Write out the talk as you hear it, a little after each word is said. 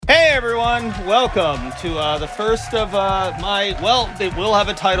everyone. Welcome to the first of it will have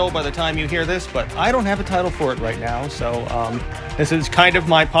a title by the time you hear this, but I don't have a title for it right now, so this is kind of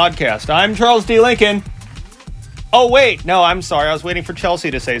my podcast. I'm Charles D. Lincoln. Oh, wait. No, I'm sorry. I was waiting for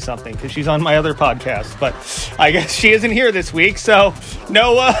Chelsea to say something because she's on my other podcast, but I guess she isn't here this week, so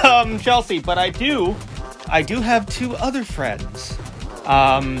no Chelsea. But I do have two other friends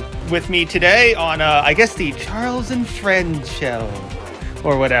with me today on, I guess, the Charles and Friends show.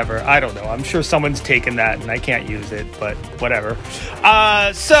 Or whatever. I don't know. I'm sure someone's taken that and I can't use it, but whatever.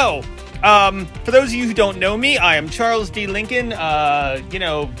 For those of you who don't know me, I am Charles D. Lincoln. I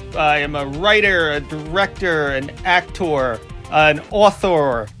am a writer, a director, an actor, an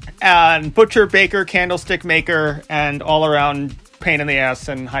author, and butcher, baker, candlestick maker, and all-around pain in the ass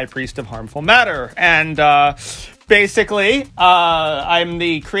and high priest of harmful matter. And basically, I'm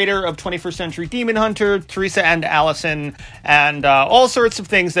the creator of 21st Century Demon Hunter, Teresa and Allison, and all sorts of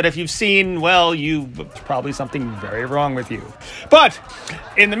things that if you've seen, well, probably something very wrong with you. But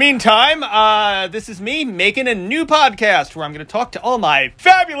in the meantime, this is me making a new podcast where I'm going to talk to all my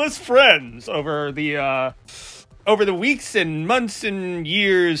fabulous friends over the weeks and months and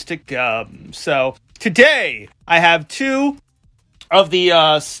years to come. So today, I have two of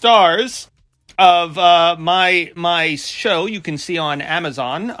the stars of my show you can see on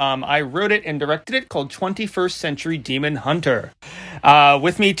Amazon. I wrote it and directed it, called 21st Century Demon Hunter.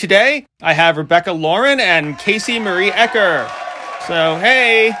 With me today, I have Rebecca Lauren and Casey Marie Ecker. So,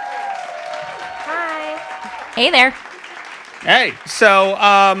 hey. Hi. Hey there. Hey. So,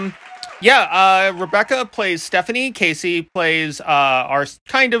 Rebecca plays Stephanie. Casey plays our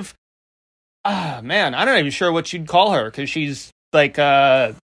kind of, I'm not even sure what you'd call her, because she's like,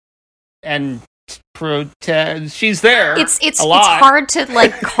 she's there. It's hard to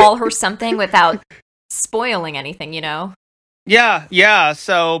like call her something without spoiling anything, you know? Yeah.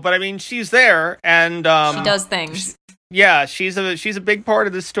 So, but I mean, she's there, and she does things. She's a big part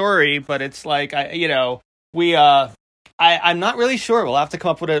of the story. But it's like I'm not really sure. We'll have to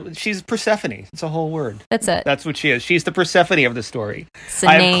come up with she's Persephone. It's a whole word. That's it. That's what she is. She's the Persephone of the story.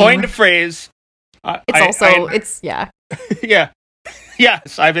 I have coined a phrase. Yeah.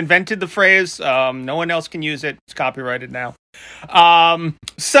 Yes, I've invented the phrase. No one else can use it. It's copyrighted now.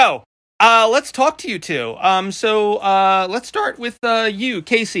 Let's talk to you two. Let's start with you,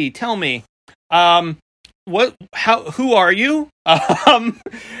 Casey. Tell me, who are you?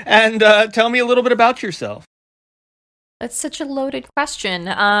 And tell me a little bit about yourself. That's such a loaded question.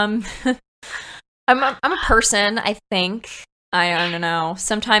 I'm a person, I think. I don't know.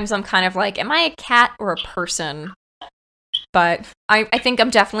 Sometimes I'm kind of like, am I a cat or a person? But I think I'm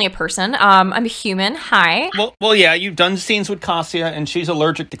definitely a person. I'm a human. Hi. Well, yeah, you've done scenes with Cassia, and she's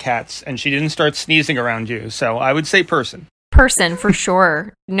allergic to cats, and she didn't start sneezing around you, so I would say person. Person, for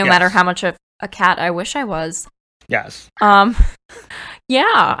sure. No Yes. matter how much of a cat I wish I was. Yes.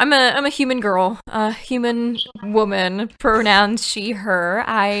 Yeah, I'm a human girl, a human woman, pronouns she, her.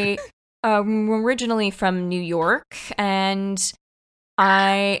 I am originally from New York, and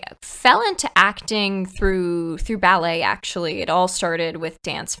I fell into acting through ballet, actually. It all started with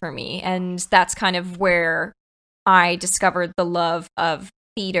dance for me, and that's kind of where I discovered the love of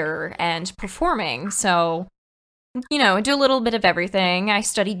theater and performing. So, I do a little bit of everything. I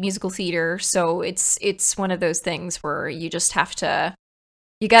studied musical theater, so it's one of those things where you just have to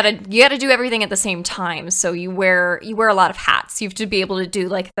you gotta do everything at the same time. So you wear a lot of hats. You have to be able to do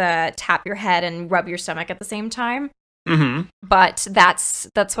like the tap your head and rub your stomach at the same time. Mm-hmm. But that's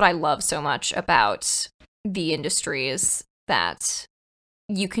what I love so much about the industry, is that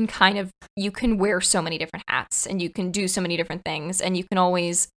you can wear so many different hats, and you can do so many different things, and you can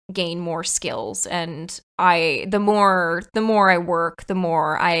always gain more skills. And the more I work, the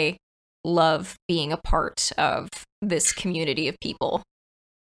more I love being a part of this community of people.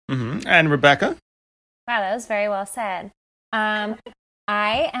 Mm-hmm. And Rebecca? Wow, that was very well said.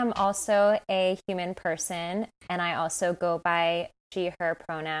 I am also a human person, and I also go by she, her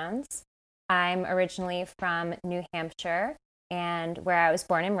pronouns. I'm originally from New Hampshire, and where I was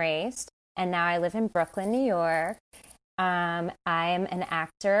born and raised, and now I live in Brooklyn, New York. I am an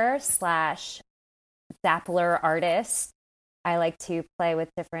actor / dappler artist. I like to play with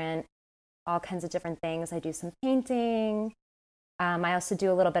all kinds of different things. I do some painting. I also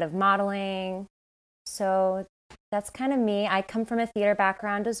do a little bit of modeling. So that's kind of me. I come from a theater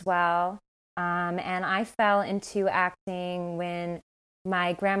background as well. And I fell into acting when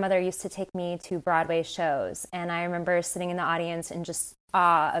my grandmother used to take me to Broadway shows. And I remember sitting in the audience in just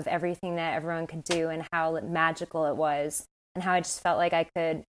awe of everything that everyone could do and how magical it was, and how I just felt like I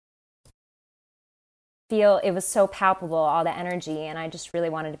could feel it was so palpable, all the energy, and I just really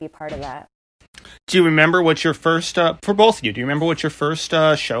wanted to be part of that. Do you remember what your first, for both of you, do you remember what your first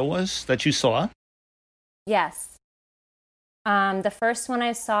show was that you saw? Yes. The first one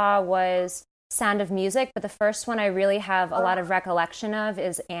I saw was Sound of Music, but the first one I really have a lot of recollection of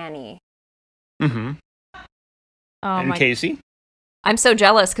is Annie. Mm-hmm. And Casey? I'm so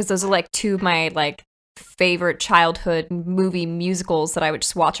jealous because those are like two of my like favorite childhood movie musicals that I would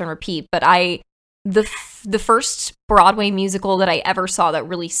just watch on repeat. But the first Broadway musical that I ever saw that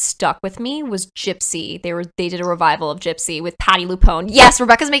really stuck with me was Gypsy. They did a revival of Gypsy with Patti LuPone. Yes,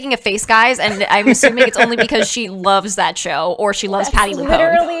 Rebecca's making a face, guys, and I'm assuming it's only because she loves that show or she loves Patti LuPone.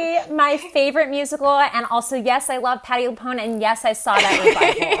 Literally my favorite musical, and also yes, I love Patti LuPone, and yes, I saw that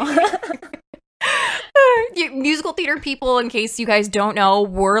revival. Musical theater people, in case you guys don't know,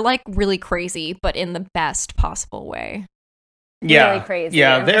 were like really crazy, but in the best possible way. Yeah, really crazy.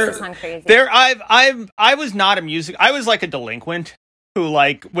 Yeah, crazy. I was not a music. I was like a delinquent who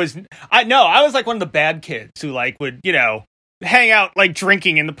like was. I was like one of the bad kids who like would hang out like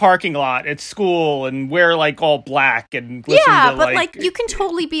drinking in the parking lot at school and wear like all black and listen to, but like you can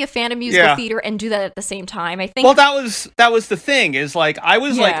totally be a fan of musical theater and do that at the same time. I think. Well, that was the thing is like I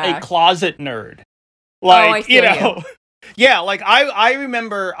was like a closet nerd. Like, yeah, like I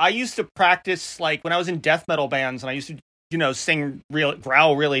remember I used to practice like when I was in death metal bands and I used to sing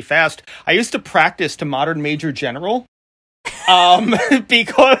growl really fast. I used to practice to Modern Major General,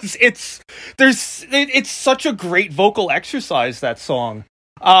 because it's such a great vocal exercise, that song.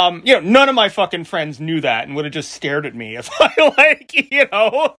 None of my fucking friends knew that and would have just stared at me if I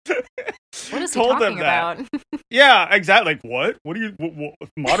what is he told talking them that. about? Yeah, exactly. Like, what do you, what,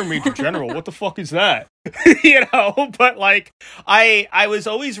 Modern Major General, what the fuck is that? But like, I was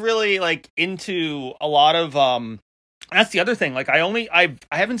always really like into a lot of, that's the other thing. Like I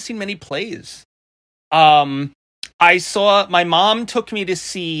haven't seen many plays. My mom took me to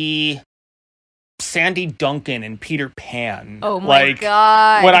see Sandy Duncan and Peter Pan. Oh my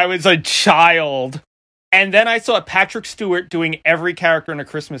God. When I was a child. And then I saw Patrick Stewart doing every character in A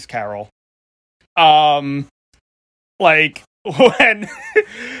Christmas Carol. Like when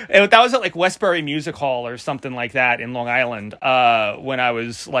that was at like Westbury Music Hall or something like that in Long Island, when I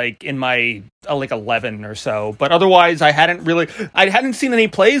was like in my like 11 or so. But otherwise I hadn't seen any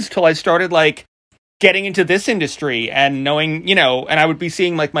plays till I started like getting into this industry and knowing, and I would be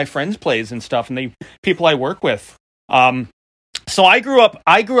seeing like my friends' plays and stuff and the people I work with. So I grew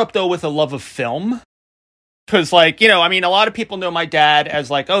up though with a love of film. Cause like, a lot of people know my dad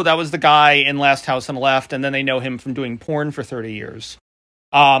as like, oh, that was the guy in Last House on the Left. And then they know him from doing porn for 30 years.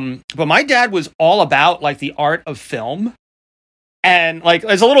 But my dad was all about like the art of film. And like,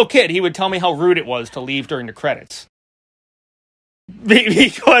 as a little kid, he would tell me how rude it was to leave during the credits.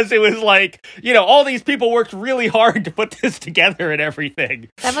 Because it was like, all these people worked really hard to put this together and everying.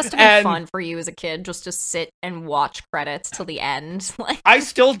 That must have been fun for you as a kid, just to sit and watch credits till the end. I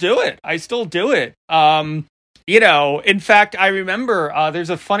still do it. In fact, I remember there's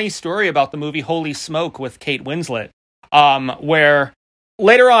a funny story about the movie Holy Smoke with Kate Winslet, where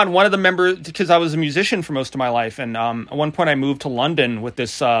later on one of the members, because I was a musician for most of my life, and at one point I moved to London with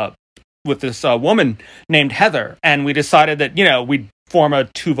this woman named Heather, and we decided that, we'd form a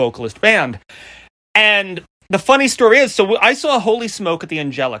 2-vocalist band. And the funny story is, so I saw Holy Smoke at the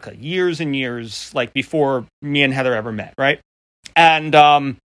Angelica years and years, like before me and Heather ever met, right? And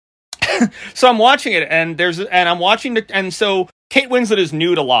so I'm watching it, and so Kate Winslet is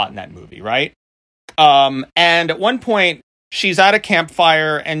nude a lot in that movie, right? And at one point she's at a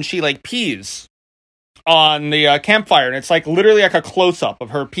campfire and she like pees on the campfire, and it's like literally like a close-up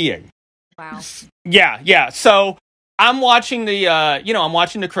of her peeing. Wow. Yeah. So I'm watching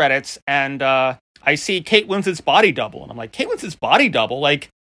the credits, and I see Kate Winslet's body double, and I'm like, Kate Winslet's body double? Like,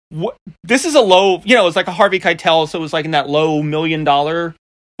 what? This is a low, it's like a Harvey Keitel, so it was like in that low $1 million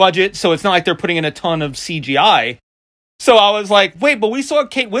budget, so it's not like they're putting in a ton of CGI. So I was like, wait, but we saw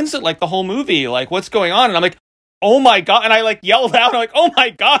Kate Winslet like the whole movie, like what's going on? And I'm like, oh my God, and I like yelled out, I'm like, oh my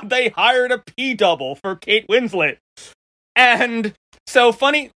God, they hired a P double for Kate Winslet. And so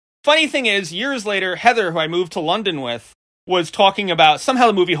funny thing is, years later, Heather, who I moved to London with, was talking about, somehow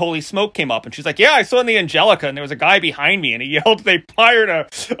the movie Holy Smoke came up, and she's like, yeah, I saw in the Angelica, and there was a guy behind me, and he yelled they hired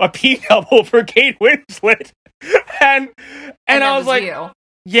a P double for Kate Winslet. And I was like, you.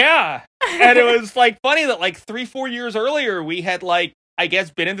 Yeah. And it was like funny that like 3-4 years earlier, we had like, I guess,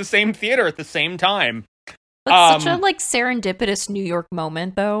 been in the same theater at the same time. That's such a like serendipitous New York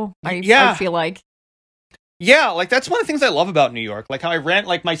moment, though. I feel like. Yeah, like that's one of the things I love about New York. Like how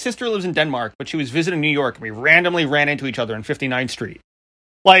like my sister lives in Denmark, but she was visiting New York, and we randomly ran into each other on 59th Street.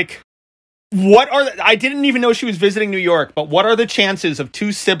 Like, I didn't even know she was visiting New York, but what are the chances of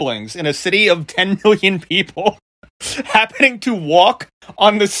two siblings in a city of 10 million people happening to walk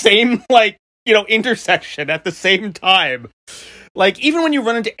on the same, intersection at the same time? Like, even when you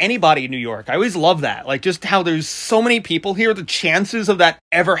run into anybody in New York, I always love that. Like, just how there's so many people here, the chances of that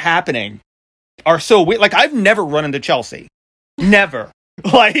ever happening are so weird. Like, I've never run into Chelsea. Never.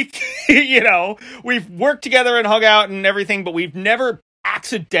 Like, we've worked together and hung out and everything, but we've never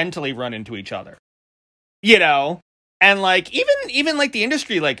accidentally run into each other. And like, even like the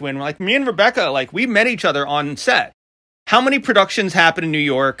industry, like when like me and Rebecca, like we met each other on set. How many productions happen in New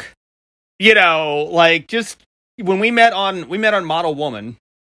York? Like just when we met on Model Woman,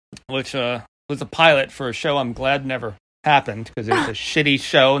 which was a pilot for a show I'm glad never happened because it was a shitty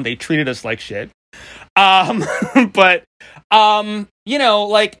show and they treated us like shit. But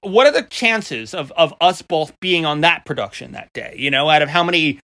like what are the chances of us both being on that production that day? Out of how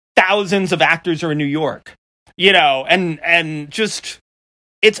many thousands of actors are in New York? And just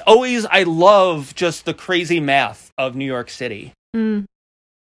it's always, I love just the crazy math of New York City. Mm.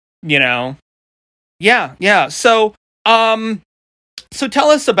 Yeah. So tell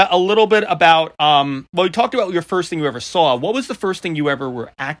us a little bit about, we talked about your first thing you ever saw. What was the first thing you ever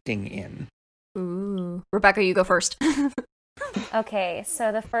were acting in? Ooh. Rebecca, you go first. Okay,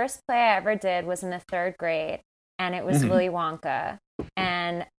 so the first play I ever did was in the 3rd grade, and it was Willy Wonka,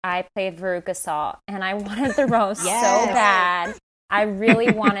 and I played Veruca Salt, and I wanted the role so bad. I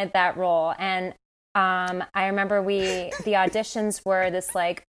really wanted that role, and I remember the auditions were this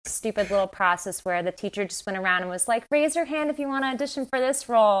like stupid little process where the teacher just went around and was like, raise your hand if you want to audition for this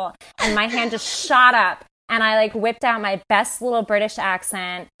role, and my hand just shot up. And I like whipped out my best little British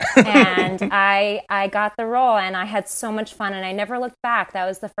accent and I got the role and I had so much fun and I never looked back. That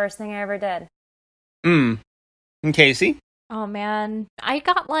was the first thing I ever did. And Casey? Oh man. I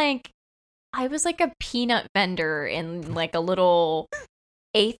was like a peanut vendor in like a little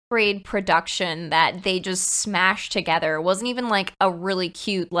 8th grade production that they just smashed together. It wasn't even like a really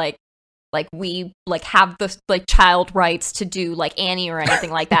cute like we like have the like child rights to do like Annie or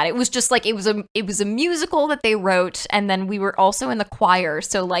anything like that. It was just like it was a musical that they wrote, and then we were also in the choir.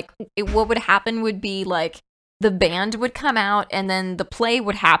 So like what would happen would be like the band would come out and then the play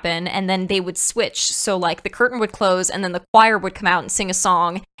would happen and then they would switch. So like the curtain would close and then the choir would come out and sing a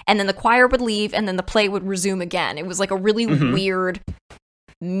song and then the choir would leave and then the play would resume again. It was like a really weird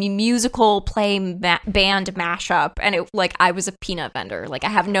musical play band mashup, and it like I was a peanut vendor. Like I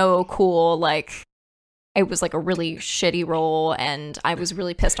have no cool like it was like a really shitty role, and I was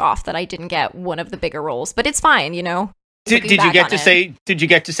really pissed off that I didn't get one of the bigger roles. But it's fine, Did you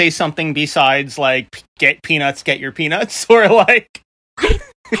get to say something besides like get your peanuts or like?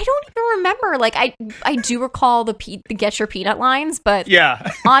 I don't even remember. Like I do recall the get your peanut lines, but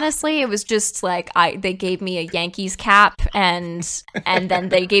yeah, honestly, it was just like they gave me a Yankees cap and then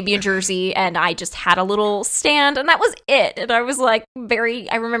they gave me a jersey and I just had a little stand and that was it. And I was like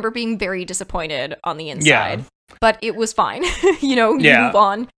I remember being very disappointed on the inside, but it was fine. You move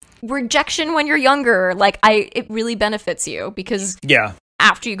on. Rejection when you're younger, like it really benefits you because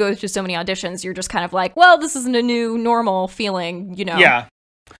after you go through so many auditions, you're just kind of like, well, this isn't a new normal feeling, Yeah.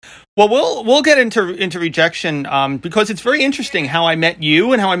 Well, we'll get into rejection because it's very interesting how I met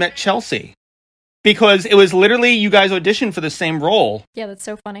you and how I met Chelsea, because it was literally you guys auditioned for the same role. Yeah, that's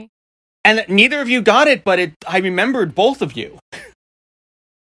so funny. And neither of you got it, but I remembered both of you.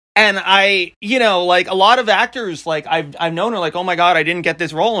 And I, like a lot of actors, like I've known are like, oh my God, I didn't get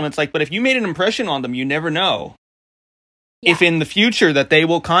this role, and it's like, but if you made an impression on them, you never know if in the future that they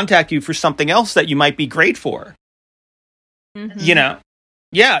will contact you for something else that you might be great for. Mm-hmm.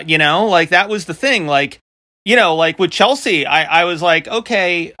 Yeah, like that was the thing. Like, like with Chelsea, I was like,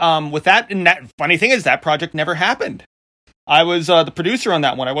 okay, with that, and that funny thing is that project never happened. I was the producer on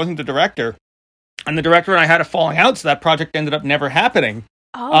that one. I wasn't the director. And the director and I had a falling out, so that project ended up never happening.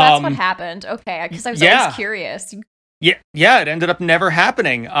 Oh, that's what happened. Okay, because I was always curious. Yeah, it ended up never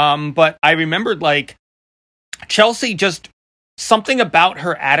happening. But I remembered, like, Chelsea just... something about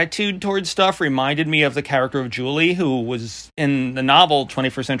her attitude towards stuff reminded me of the character of Julie, who was in the novel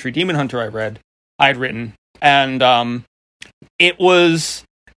 21st Century Demon Hunter I had written. And it was...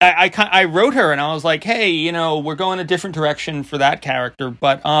 I wrote her and I was like, hey, we're going a different direction for that character,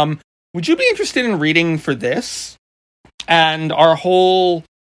 but would you be interested in reading for this? And our whole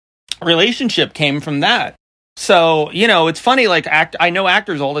relationship came from that. So, it's funny, like, I know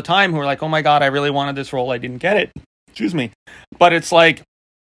actors all the time who are like, oh my God, I really wanted this role, I didn't get it. Excuse me. But it's like,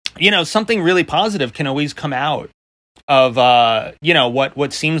 something really positive can always come out of,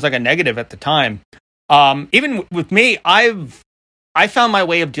 what seems like a negative at the time. Even with me, I've I found my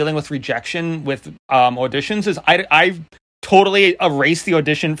way of dealing with rejection with auditions is I totally erase the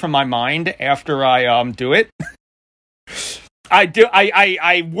audition from my mind after I do it.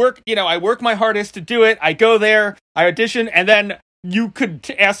 I work, I work my hardest to do it. I go there, I audition, and then you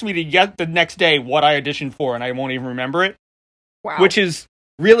could ask me to get the next day what I auditioned for, and I won't even remember it. Wow. Which is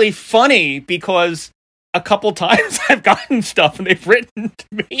really funny because a couple times I've gotten stuff and they've written to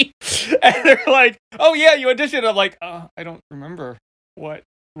me and they're like, "Oh yeah, you auditioned." I'm like, I don't remember what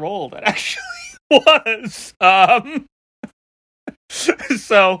role that actually was.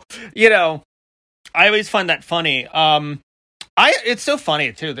 So, I always find that funny. It's so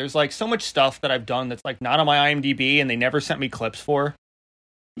funny too. There's like so much stuff that I've done that's like not on my IMDb and they never sent me clips for.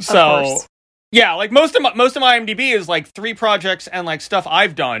 So, yeah, like most of my IMDb is like 3 projects and like stuff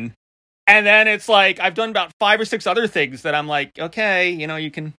I've done. And then it's like I've done about 5 or 6 other things that I'm like, okay,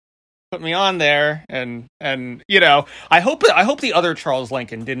 you can put me on there, and I hope the other Charles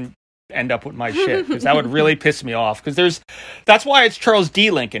Lincoln didn't end up with my shit, because that would really piss me off. Because that's why it's Charles D.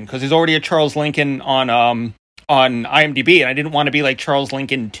 Lincoln, because there's already a Charles Lincoln on IMDb, and I didn't want to be like Charles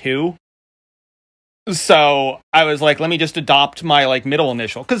Lincoln 2. So I was like, let me just adopt my like middle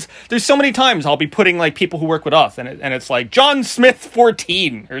initial, because there's so many times I'll be putting like people who work with us, and it's like John Smith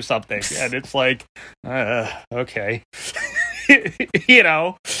 14 or something, and it's like, okay,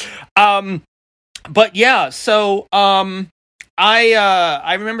 But yeah, so I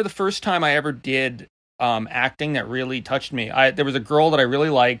remember the first time I ever did acting that really touched me. There was a girl that I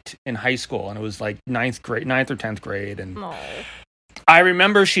really liked in high school, and it was like 9th or 10th grade, and. Aww. I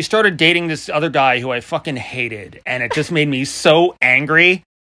remember she started dating this other guy who I fucking hated, and it just made me so angry.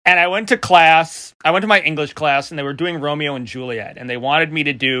 And I went to my English class, and they were doing Romeo and Juliet, and they wanted me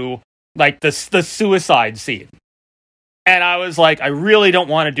to do like the suicide scene. And I was like, I really don't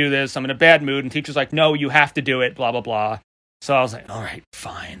want to do this. I'm in a bad mood. And teacher's like, no, you have to do it, blah, blah, blah. So I was like, all right,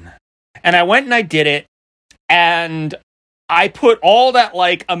 fine. And I went and I did it, and I put all that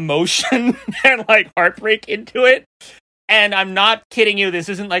like emotion and like heartbreak into it. And I'm not kidding you, this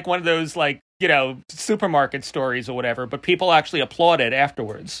isn't like one of those like, supermarket stories or whatever, but people actually applauded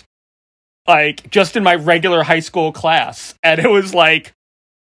afterwards. Like, just in my regular high school class. And it was like,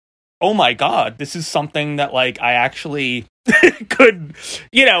 oh my God, this is something that like I actually could,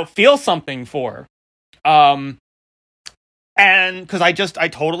 feel something for. And because I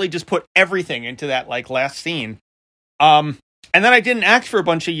totally just put everything into that like last scene. And then I didn't act for a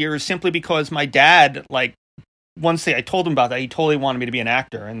bunch of years simply because my dad, like, once I told him about that, he totally wanted me to be an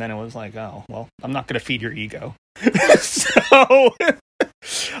actor, and then it was like, oh, well, I'm not going to feed your ego. So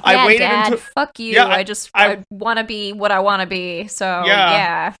I waited Dad, until fuck you. Yeah, I want to be what I want to be. So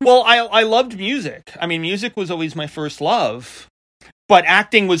yeah. Well, I loved music. I mean, music was always my first love, but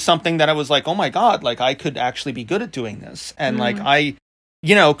acting was something that I was like, oh my God, like I could actually be good at doing this, and like I,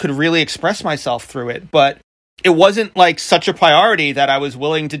 could really express myself through it. But it wasn't like such a priority that I was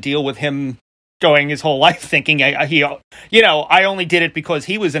willing to deal with him going his whole life thinking I only did it because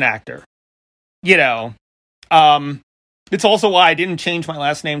he was an actor. It's also why I didn't change my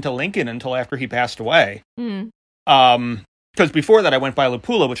last name to Lincoln until after he passed away. Because before that I went by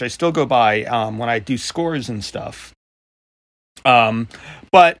Lupula, which I still go by when I do scores and stuff.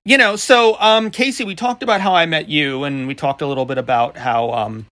 But Casey, we talked about how I met you, and we talked a little bit about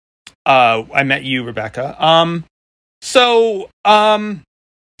how I met you, Rebecca.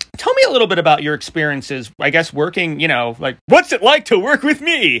 Tell me a little bit about your experiences, I guess, working, like, what's it like to work with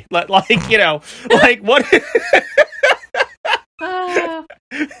me? Like, like what?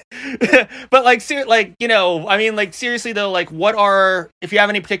 But like, I mean, like, seriously though, like, if you have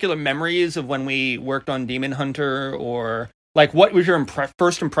any particular memories of when we worked on Demon Hunter, or like, what was your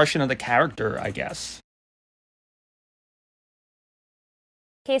first impression of the character, I guess?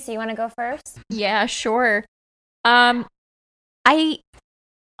 Casey, you want to go first? Yeah, sure.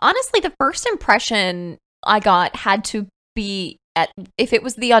 Honestly, the first impression I got had to be if it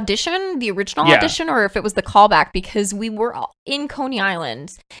was the audition, the original audition, or if it was the callback, because we were in Coney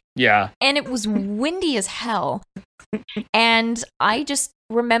Island. Yeah. And it was windy as hell. And I just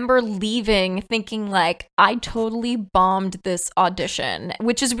remember leaving thinking like, I totally bombed this audition,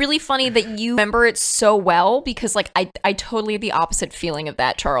 which is really funny that you remember it so well, because like I totally had the opposite feeling of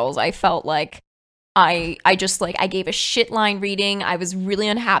that, Charles. I felt like I just like, I gave a shit line reading. I was really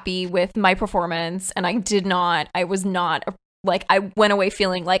unhappy with my performance, and I was not like, I went away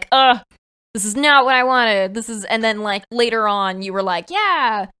feeling like, this is not what I wanted. And then like later on you were like,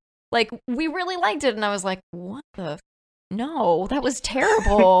 yeah, like we really liked it. And I was like, what the, no, that was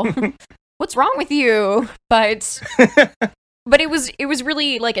terrible. What's wrong with you? But But it was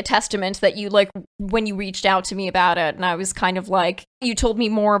really like a testament that you like when you reached out to me about it, and I was kind of like, you told me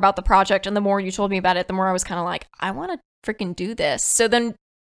more about the project, and the more you told me about it, the more I was kind of like, I want to freaking do this. So then,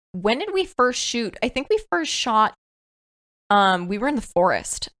 when did we first shoot? I think we first shot. We were in the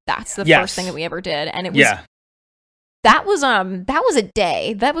forest. That's the first thing that we ever did, and it was that was a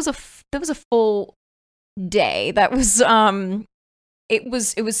day. That was a full day. That was it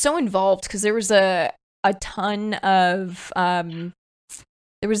was so involved because there was a ton of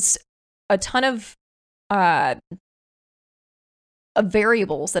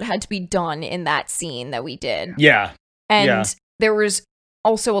variables that had to be done in that scene that we did. Yeah. And there was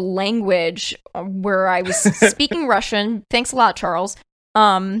also a language where I was speaking Russian. Thanks a lot, Charles.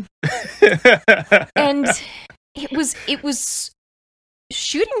 And it was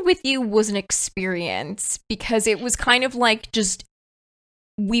shooting with you was an experience because it was kind of like just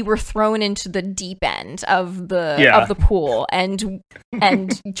we were thrown into the deep end of the pool, and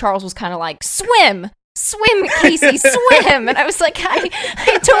Charles was kind of like, swim, Casey, swim. And I was like,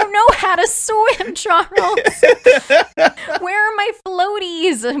 I don't know how to swim, Charles. Where are my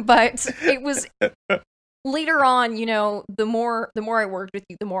floaties? But it was later on, you know, the more I worked with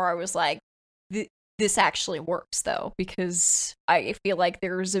you, the more I was like, this actually works though, because I feel like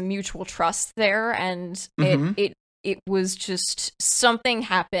there's a mutual trust there, and it was just something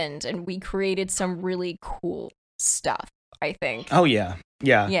happened and we created some really cool stuff, I think. Oh yeah.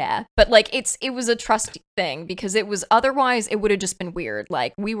 Yeah. But like it was a trust thing, because it was otherwise it would have just been weird.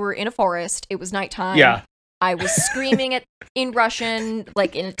 Like we were in a forest, it was nighttime. Yeah. I was screaming in Russian,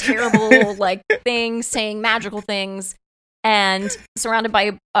 like in a terrible like thing, saying magical things, and surrounded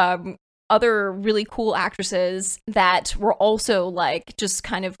by other really cool actresses that were also like just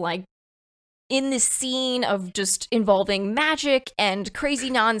kind of like in this scene of just involving magic and crazy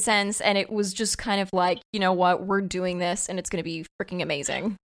nonsense, and it was just kind of like, you know what, we're doing this and it's going to be freaking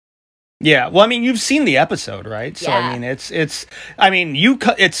amazing. Yeah, well, I mean, you've seen the episode, right? So, I mean,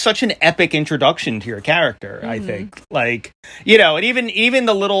 it's such an epic introduction to your character, I think. Like, you know, and even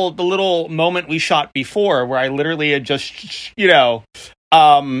the little moment we shot before where I literally had just, you know,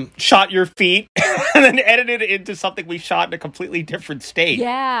 shot your feet and then edited it into something we shot in a completely different state.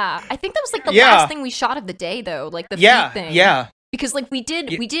 Yeah, I think that was like the last thing we shot of the day, though, like the feet thing. Yeah, because like we did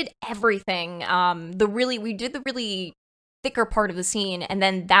everything. We did the really thicker part of the scene, and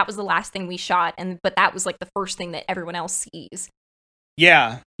then that was the last thing we shot, but that was like the first thing that everyone else sees.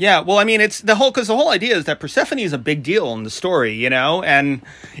 Yeah. Well, I mean, because the whole idea is that Persephone is a big deal in the story, you know, and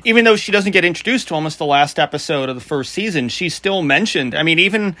even though she doesn't get introduced to almost the last episode of the first season, she's still mentioned. I mean,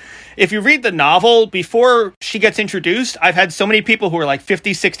 even if you read the novel before she gets introduced, I've had so many people who are like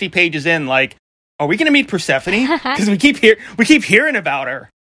 50, 60 pages in, like, are we going to meet Persephone? Because we keep hearing about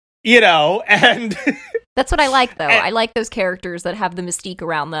her, you know, and that's what I like, though. I like those characters that have the mystique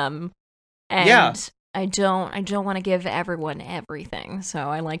around them, and I don't want to give everyone everything, so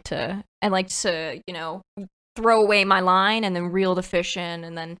I like to, you know, throw away my line and then reel the fish in,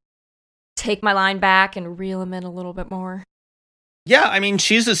 and then take my line back and reel them in a little bit more. Yeah, I mean,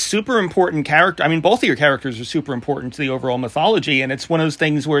 she's a super important character. I mean, both of your characters are super important to the overall mythology, and it's one of those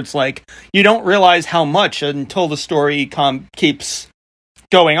things where it's like, you don't realize how much until the story keeps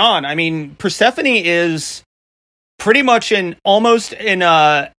going on. I mean, Persephone is pretty much out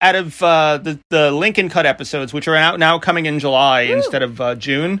of the Lincoln Cut episodes, which are out now, coming in July instead of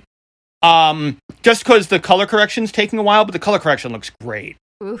June. Just because the color correction's taking a while, but the color correction looks great.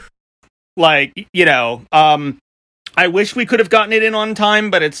 Oof. Like, you know, I wish we could have gotten it in on time,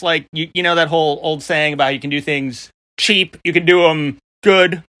 but it's like, you know that whole old saying about you can do things cheap, you can do them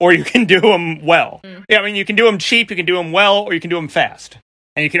good, or you can do them well. Yeah, I mean, you can do them cheap, you can do them well, or you can do them fast.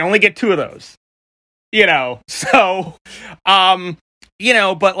 And you can only get two of those. You know, so, you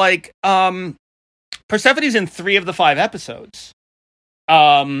know, but like, Persephone's in 3 of the 5 episodes.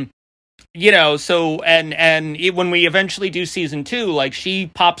 You know, so, and when we eventually do season 2, like, she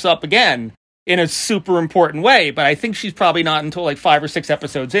pops up again in a super important way, but I think she's probably not until like 5 or 6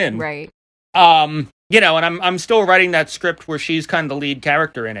 episodes in. Right. You know, and I'm still writing that script where she's kind of the lead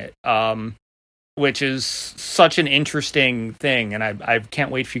character in it, which is such an interesting thing, and I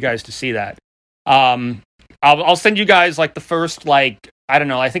can't wait for you guys to see that. I'll send you guys like the first, like, I don't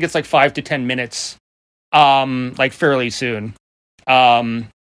know, I think it's like 5 to 10 minutes, like fairly soon. I'm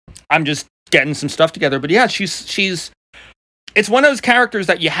just getting some stuff together, but yeah, she's it's one of those characters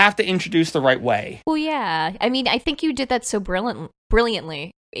that you have to introduce the right way. Well, yeah, I mean, I think you did that so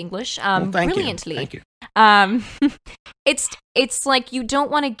brilliantly. English, well, brilliantly. Thank you. it's like you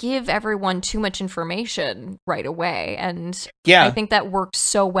don't want to give everyone too much information right away, and Yeah. I think that works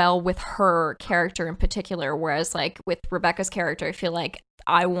so well with her character in particular, whereas like with Rebecca's character, I feel like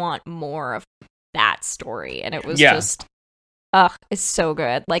I want more of that story, and it was just it's so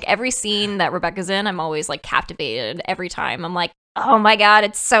good. Like every scene that Rebecca's in, I'm always like captivated every time. I'm like, oh my god,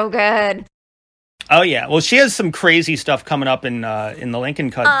 it's so good. Oh yeah, well, she has some crazy stuff coming up in the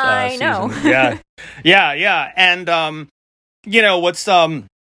Lincoln Cut I season. know. Yeah, and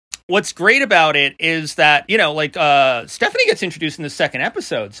what's great about it is that Stephanie gets introduced in the second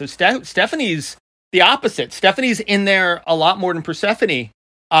episode, so Stephanie's the opposite. Stephanie's in there a lot more than Persephone,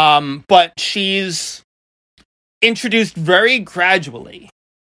 but she's introduced very gradually.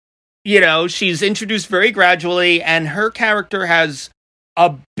 She's introduced very gradually, and her character has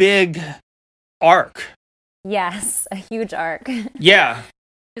a big arc. Yes, a huge arc. Yeah.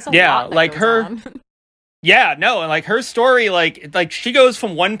 Like her. Yeah, no, and like her story, like she goes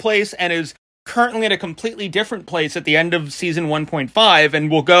from one place and is currently at a completely different place at the end of season 1.5, and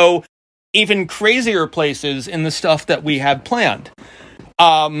will go even crazier places in the stuff that we have planned.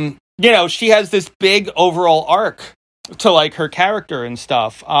 She has this big overall arc to like her character and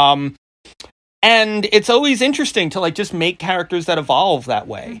stuff. And it's always interesting to like just make characters that evolve that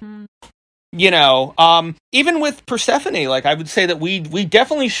way. Mm-hmm. Even with Persephone, like I would say that we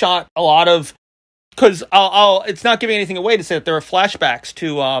definitely shot a lot of, because it's not giving anything away to say that there are flashbacks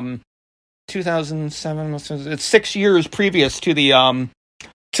to 2007. It's 6 years previous to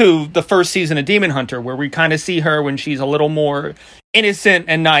the first season of Demon Hunter, where we kind of see her when she's a little more innocent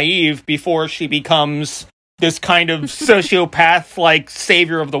and naive before she becomes this kind of sociopath like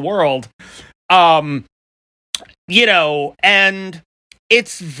savior of the world. And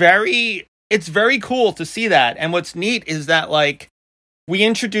it's very cool to see that. And what's neat is that like we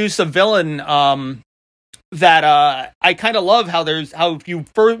introduce a villain that I kind of love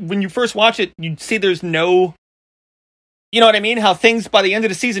when you first watch it, you see there's no, you know what I mean? How things by the end of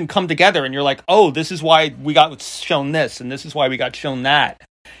the season come together and you're like, oh, this is why we got shown this and this is why we got shown that.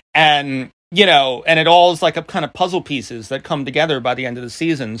 And and it all is like a kind of puzzle pieces that come together by the end of the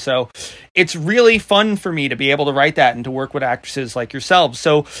season. So it's really fun for me to be able to write that and to work with actresses like yourselves.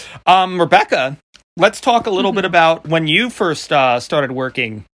 So, Rebecca, let's talk a little bit about when you first started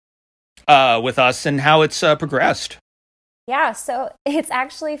working with us and how it's progressed. Yeah, so it's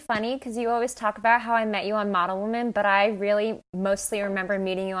actually funny because you always talk about how I met you on Model Woman, but I really mostly remember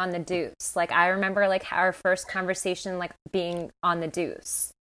meeting you on The Deuce. Like I remember like our first conversation like being on The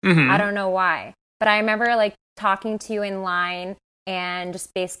Deuce. Mm-hmm. I don't know why, but I remember like talking to you in line and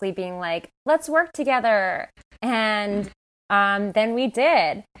just basically being like, let's work together. And then we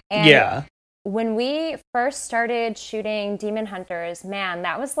did. And when we first started shooting Demon Hunters, man,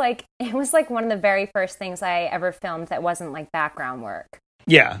 it was like one of the very first things I ever filmed that wasn't like background work.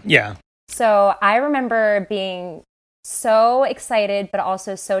 Yeah. So I remember being so excited, but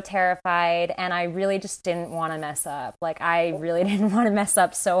also so terrified. And I really just didn't want to mess up. Like I really didn't want to mess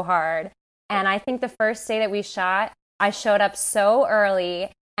up so hard. And I think the first day that we shot, I showed up so early.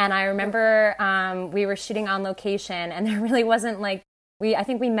 And I remember we were shooting on location and there really wasn't like, I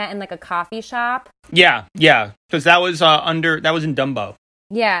think we met in like a coffee shop. Yeah. Because that was in Dumbo.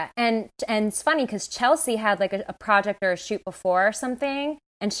 Yeah. And it's funny because Chelsea had like a project or a shoot before or something.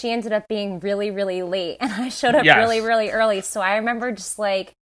 And she ended up being really, really late. And I showed up really, really early. So I remember just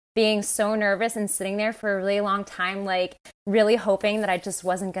like being so nervous and sitting there for a really long time, like really hoping that I just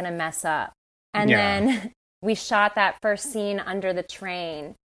wasn't going to mess up. And then we shot that first scene under the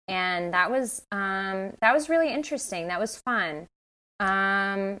train. And that was really interesting. That was fun.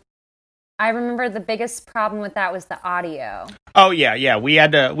 I remember the biggest problem with that was the audio. Oh yeah. We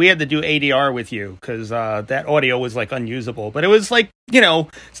had to do ADR with you because that audio was like unusable. But it was like,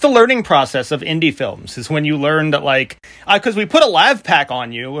 it's the learning process of indie films is when you learn that like, because we put a lav pack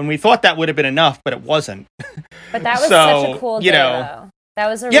on you and we thought that would have been enough, but it wasn't. But that was such a cool day though. That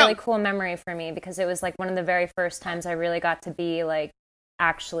was a really cool memory for me because it was like one of the very first times I really got to be like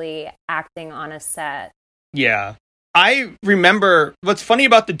actually acting on a set. Yeah. I remember what's funny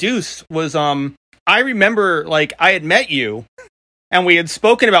about The Deuce was I remember like I had met you and we had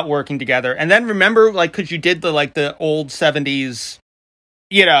spoken about working together, and then remember like because you did the old 70s,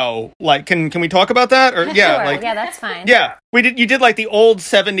 like can we talk about that or sure. Yeah, that's fine. Yeah, you did like the old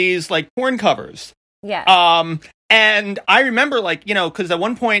 70s like porn covers. Yeah. And I remember like because at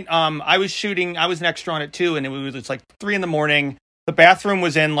one point I was an extra on it too, and it was like 3 a.m. The bathroom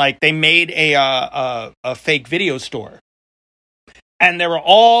was in like they made a fake video store, and there were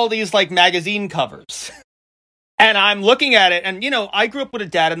all these like magazine covers, and I'm looking at it, and I grew up with a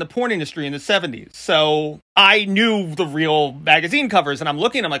dad in the porn industry in the 70s, so I knew the real magazine covers, and I'm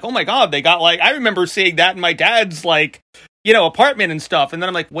looking, I'm like, oh my God, they got like, I remember seeing that in my dad's like, apartment and stuff. And then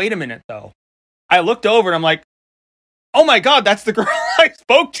I'm like, wait a minute though. I looked over and I'm like, oh my God, that's the girl I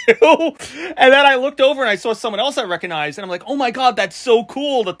spoke to. And then I looked over and I saw someone else I recognized, and I'm like, oh my God, that's so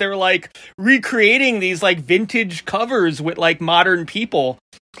cool that they're like recreating these like vintage covers with like modern people.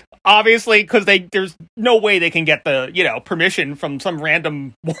 Obviously, because there's no way they can get the, permission from some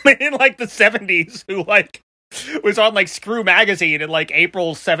random woman in like the 70s who like was on like Screw magazine in like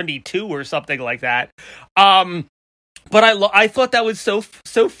April 72 or something like that. But I thought that was so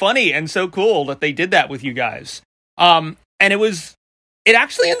funny and so cool that they did that with you guys. And it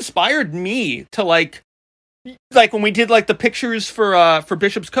actually inspired me to like when we did like the pictures for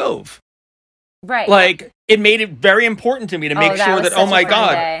Bishop's Cove. Right. Like it made it very important to me to make sure that, oh my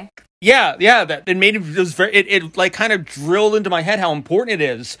God. Yeah, that it made it like kind of drilled into my head how important it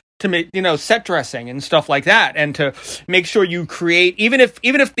is to make, set dressing and stuff like that, and to make sure you create, even if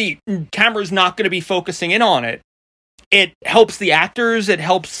the camera's not going to be focusing in on it, it helps the actors, it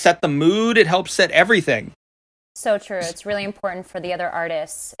helps set the mood, it helps set everything. So true. It's really important for the other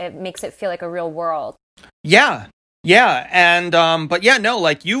artists. It makes it feel like a real world. Yeah. And, but yeah, no,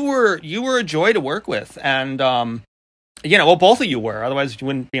 like you were a joy to work with. And, both of you were, otherwise you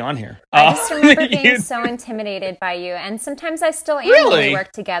wouldn't be on here. I just remember being so intimidated by you. And sometimes I still am when we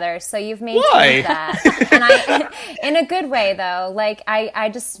work together. So you've maintained that. And I, in a good way though, like I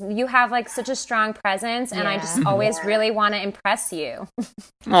just, you have like such a strong presence, and I just always really want to impress you.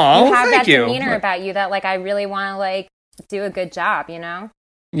 Oh, you have thank that you. demeanor about you that like, I really want to like do a good job,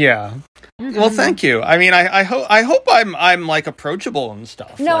 Yeah. Well, thank you. I mean, I hope I'm like approachable and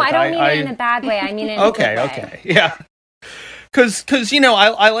stuff. No, like, I don't mean it in a bad way. I mean it in a good way. Okay. Yeah. Cause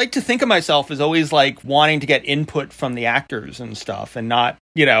I like to think of myself as always like wanting to get input from the actors and stuff, and not,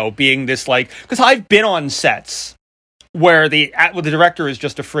 being this like, cause I've been on sets where the director is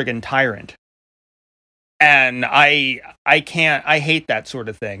just a friggin' tyrant. And I hate that sort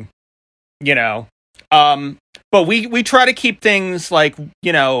of thing, but we try to keep things like,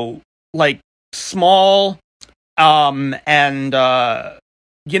 like small, and, and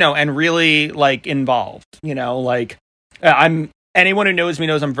really like involved, like anyone who knows me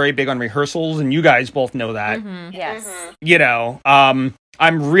knows I'm very big on rehearsals, and you guys both know that. Mm-hmm. Yes.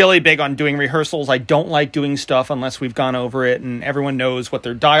 I'm really big on doing rehearsals. I don't like doing stuff unless we've gone over it and everyone knows what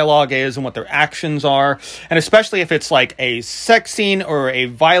their dialogue is and what their actions are. And especially if it's like a sex scene or a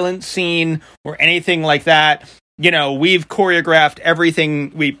violent scene or anything like that, we've choreographed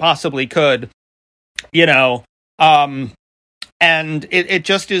everything we possibly could, and it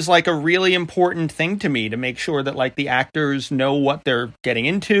just is like a really important thing to me to make sure that like the actors know what they're getting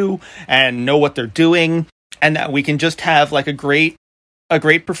into and know what they're doing, and that we can just have like a great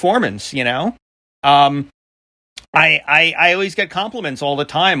performance, I always get compliments all the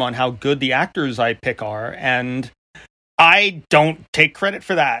time on how good the actors I pick are, and I don't take credit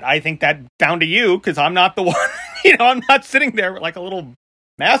for that. I think that's down to you, because I'm not the one, I'm not sitting there with like a little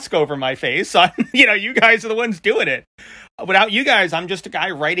mask over my face. You guys are the ones doing it. Without you guys, I'm just a guy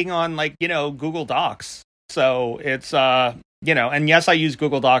writing on like, Google Docs. So it's, and yes, I use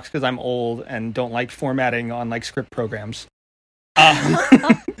Google Docs because I'm old and don't like formatting on like script programs.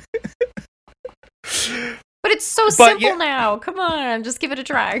 But it's so simple now. Come on, just give it a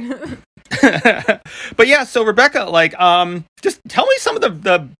try. But yeah, so Rebecca, like, just tell me some of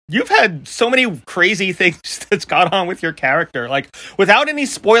the you've had so many crazy things that's gone on with your character, like without any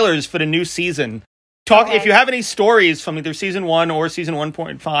spoilers for the new season. If you have any stories from either season 1 or season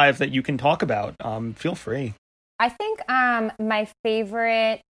 1.5 that you can talk about, feel free. I think my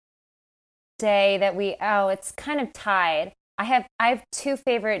favorite day that it's kind of tied. I have two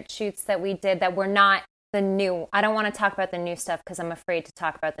favorite shoots that we did that were not the new. I don't want to talk about the new stuff because I'm afraid to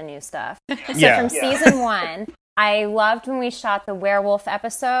talk about the new stuff. So from season 1, I loved when we shot the werewolf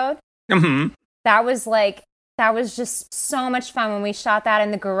episode. Mm-hmm. That was just so much fun when we shot that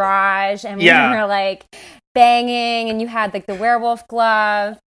in the garage, and we were like banging, and you had like the werewolf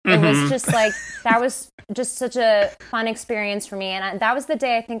glove. It was just like, that was just such a fun experience for me. And that was the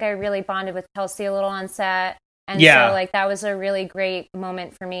day I think I really bonded with Kelsey a little on set. And so like, that was a really great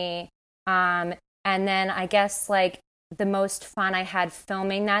moment for me. And then I guess like the most fun I had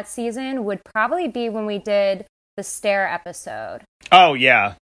filming that season would probably be when we did the stair episode. Oh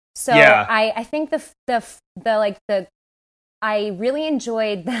yeah. So I think I really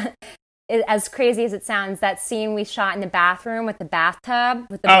enjoyed that. as crazy as it sounds, that scene we shot in the bathroom with the bathtub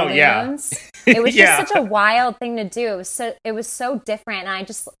with the balloons. It was just such a wild thing to do. It was so different, and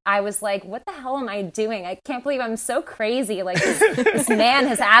I was like, what the hell am I doing? I can't believe I'm so crazy. Like this man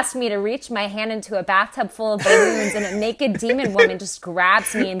has asked me to reach my hand into a bathtub full of balloons, and a naked demon woman just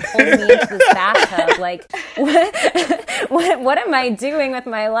grabs me and pulls me into this bathtub. Like, what am I doing with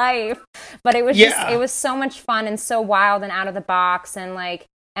my life? But it was it was so much fun and so wild and out of the box, and like.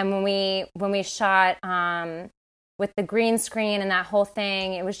 And when we shot with the green screen and that whole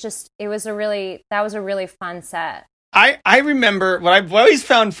thing, that was a really fun set. I remember what I've always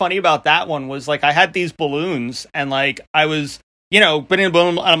found funny about that one was like I had these balloons and like I was putting a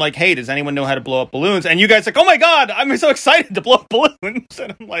balloon and I'm like, hey, does anyone know how to blow up balloons? And you guys like, oh my god, I'm so excited to blow up balloons.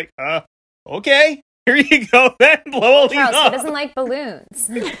 And I'm like, okay, here you go then, blow all these up. He doesn't like balloons.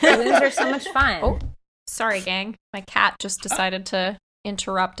 Balloons are so much fun. Oh, sorry, gang. My cat just decided to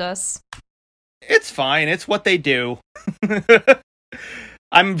interrupt us. It's fine. It's what they do.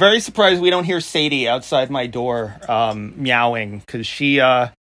 I'm very surprised we don't hear Sadie outside my door meowing because she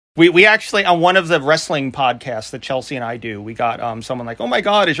we actually on one of the wrestling podcasts that Chelsea and I do, we got someone like, oh my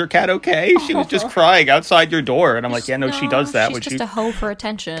god, is your cat okay? She was just crying outside your door, and I'm like, yeah, no, she does that. She's just a hoe for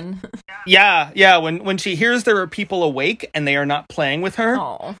attention. Yeah. When she hears there are people awake and they are not playing with her,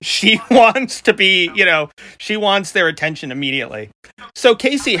 she wants to be, she wants their attention immediately. So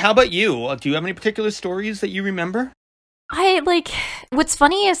Casey, how about you? Do you have any particular stories that you remember? What's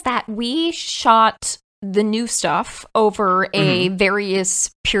funny is that we shot the new stuff over a various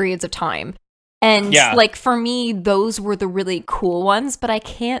periods of time. And for me, those were the really cool ones, but I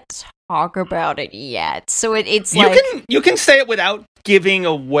can't talk about it yet. So it's you can say it without giving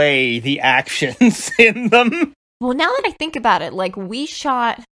away the actions in them. Well, now that I think about it, like we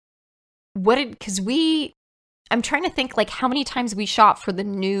shot I'm trying to think like how many times we shot for the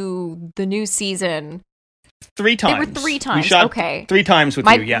new season. 3 times. There were 3 times. We shot okay. 3 times with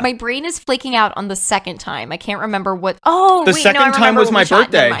you, yeah. My brain is flaking out on the second time. I can't remember what. Oh, the second time was my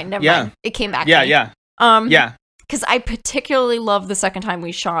birthday. Never mind. It came back. Yeah. Because I particularly love the second time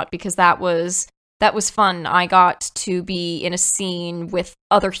we shot because that was fun. I got to be in a scene with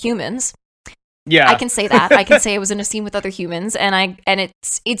other humans. Yeah, I can say that. I can say I was in a scene with other humans, and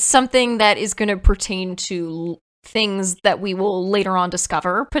it's something that is going to pertain to things that we will later on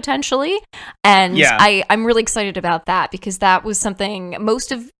discover potentially, and I'm really excited about that because that was something.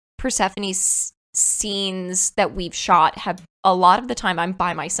 Most of Persephone's scenes that we've shot have a lot of the time I'm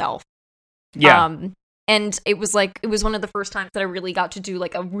by myself. And it was one of the first times that I really got to do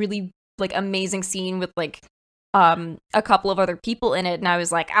like a really like amazing scene with like a couple of other people in it, and I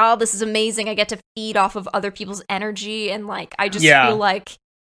was like, oh, this is amazing. I get to feed off of other people's energy, and like I just feel like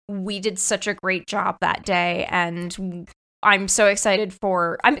we did such a great job that day, and I'm excited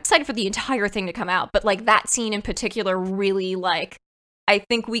for the entire thing to come out, but like that scene in particular really like I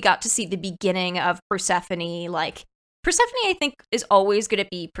think we got to see the beginning of Persephone. Like Persephone I think is always going to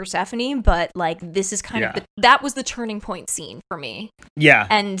be Persephone, but like this is kind of that was the turning point scene for me.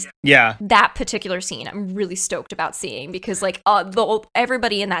 And that particular scene I'm really stoked about seeing because like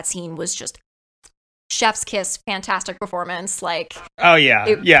everybody in that scene was just chef's kiss, fantastic performance. Like, oh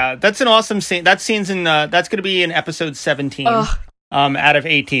yeah, that's an awesome scene. That scene's in that's going to be in episode 17 out of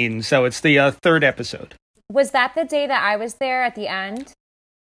 18, so it's the 3rd episode. Was that the day that I was there at the end?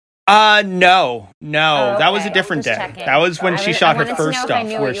 No, okay. That was a different day. Checking. That was when she shot her first stuff,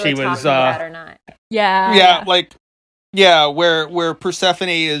 where she was or not. where Persephone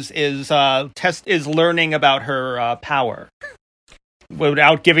is learning about her power.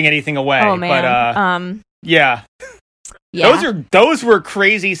 Without giving anything away. Oh man. But those were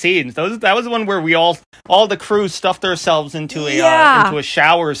crazy scenes. That was the one where we all the crew stuffed ourselves into a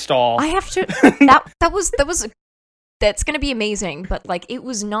shower stall. I have to that's going to be amazing, but like it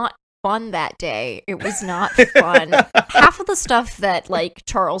was not fun that day. It was not fun. Half of the stuff that like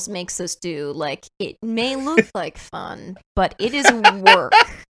Charles makes us do, like it may look like fun, but it is work.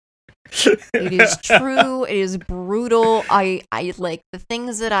 It is true. It is brutal. I like the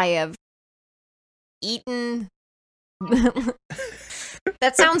things that I have eaten.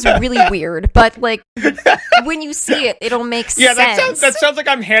 That sounds really weird, but like when you see it, it'll make sense. That sounds like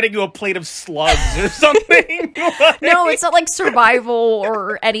I'm handing you a plate of slugs or something. No, it's not like survival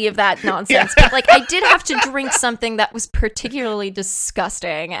or any of that nonsense. But like I did have to drink something that was particularly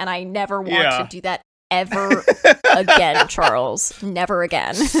disgusting, and I never want to do that ever again, Charles. Never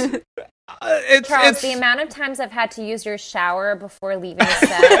again. Charles, the amount of times I've had to use your shower before leaving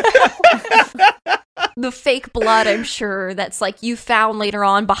set. The fake blood, I'm sure, that's like you found later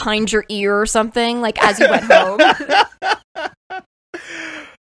on behind your ear or something, like as you went home.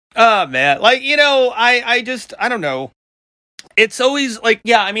 Oh man, like, I don't know. It's always like,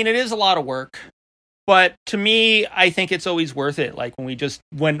 yeah, I mean, it is a lot of work, but to me, I think it's always worth it. Like when we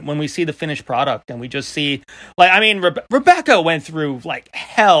see the finished product and we just see, like, I mean, Rebecca went through like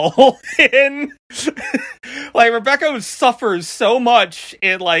hell in, like Rebecca suffers so much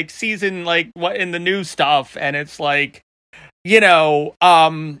in like season, like what in the new stuff. And it's like,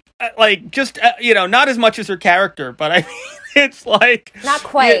 like just, not as much as her character, but I mean, it's like not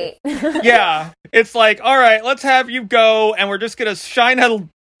quite. Yeah, it's like, all right, let's have you go, and we're just gonna shine a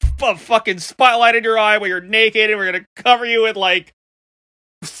fucking spotlight in your eye while you're naked, and we're gonna cover you with like.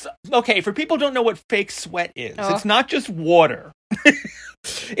 Okay, for people who don't know what fake sweat is, It's not just water.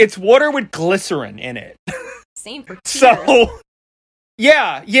 It's water with glycerin in it. Same for tears. So,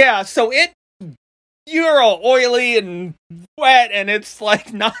 yeah. So you're all oily and wet, and it's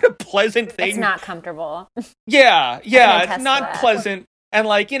like not a pleasant thing. It's not comfortable. Yeah, it's not pleasant. And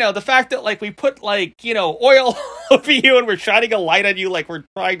like, the fact that like we put like, oil over you and we're shining a light on you like we're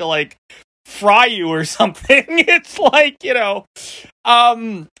trying to like fry you or something. It's like,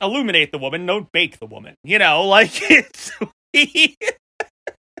 illuminate the woman, don't bake the woman. Like it's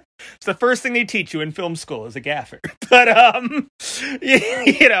it's the first thing they teach you in film school as a gaffer. But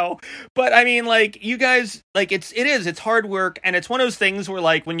but I mean, like, you guys, like, it's hard work, and it's one of those things where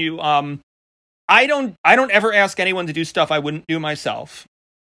like when you I don't ever ask anyone to do stuff I wouldn't do myself.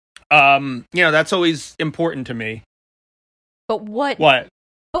 That's always important to me. But what? What?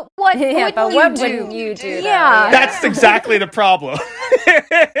 But what? Yeah, but what wouldn't you do? Yeah, that's exactly the problem.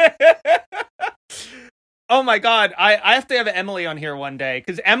 Oh my God, I have to have Emily on here one day,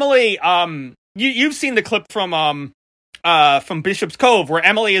 because Emily, you've seen the clip from Bishop's Cove where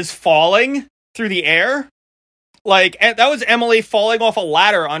Emily is falling through the air. Like, that was Emily falling off a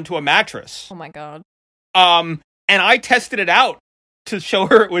ladder onto a mattress. Oh my God. And I tested it out to show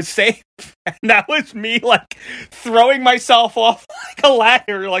her it was safe. And that was me, like, throwing myself off like a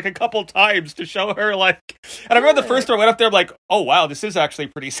ladder like a couple times to show her, like, and I remember the first time I went up there, I'm like, oh wow, this is actually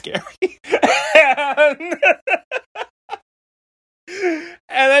pretty scary. And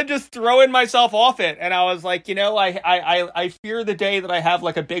then just throwing myself off it, and I was like, I fear the day that I have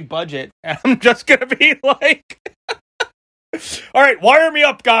like a big budget, and I'm just gonna be like, all right, wire me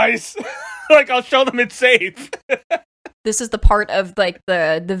up, guys. Like, I'll show them it's safe. This is the part of like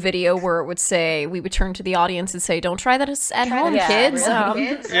the video where it would say, we would turn to the audience and say, don't try that at home, kids.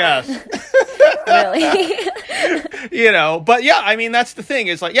 Really. Yes. Really. But yeah, I mean, that's the thing,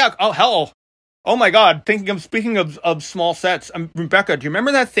 is like, yeah, oh hell. Oh my God, speaking of small sets, Rebecca, do you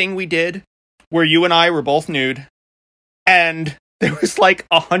remember that thing we did where you and I were both nude and there was like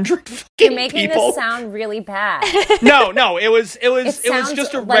 100 fucking You're making people? this sound really bad. No, it was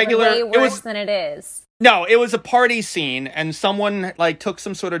just a like regular, way worse than it is. No, it was a party scene, and someone like took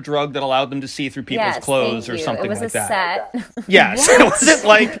some sort of drug that allowed them to see through people's clothes or something like that. It was a set. Yes, it wasn't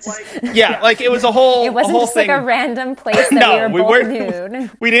like, yeah, like it was a whole. It wasn't a whole just thing. like a random place that we were both nude.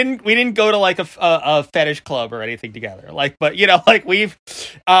 We didn't go to like a fetish club or anything together. Like, but like we've,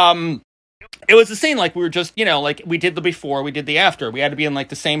 it was the same. Like we were just, like we did the before, we did the after. We had to be in like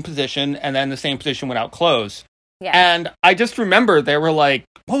the same position, and then the same position without clothes. Yeah. And I just remember there were like,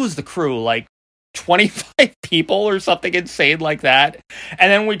 what was the crew like? 25 people or something insane like that. And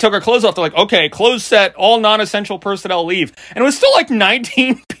then we took our clothes off. They're like, okay, clothes set, all non-essential personnel leave. And it was still like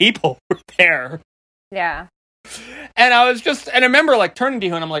 19 people were there. Yeah. And I remember like turning to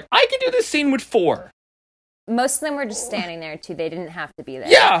you and I'm like, I could do this scene with 4. Most of them were just standing there too. They didn't have to be there.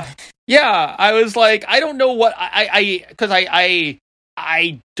 Yeah. I was like, I don't know what I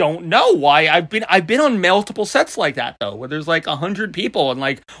don't know why. I've been on multiple sets like that though, where there's like 100 people and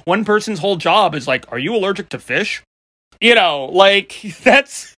like one person's whole job is like, are you allergic to fish? Like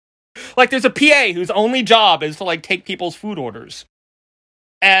that's like there's a PA whose only job is to like take people's food orders.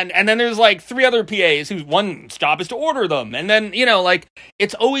 And then there's like 3 other PAs whose one job is to order them. And then, like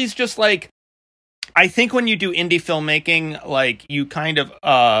it's always just like, I think when you do indie filmmaking, like you kind of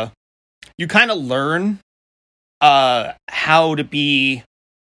learn how to be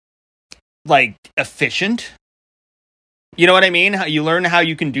like efficient. You know what I mean? How you learn how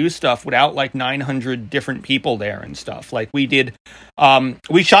you can do stuff without like 900 different people there and stuff. Like we did,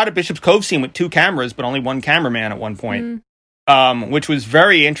 we shot a Bishop's Cove scene with 2 cameras, but only 1 cameraman at one point, which was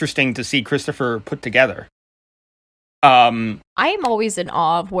very interesting to see Christopher put together. I am always in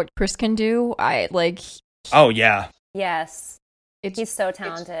awe of what Chris can do. Oh yeah. Yes. He's so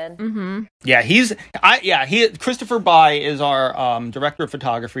talented. Mm-hmm. Yeah, Christopher Bai is our director of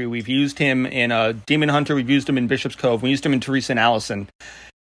photography. We've used him in Demon Hunter. We've used him in Bishop's Cove. We used him in Teresa and Allison.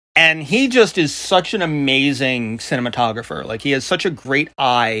 And he just is such an amazing cinematographer. Like, he has such a great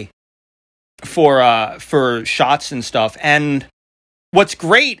eye for shots and stuff. And what's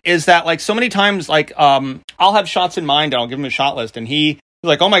great is that, like, so many times, like, I'll have shots in mind and I'll give him a shot list, and he's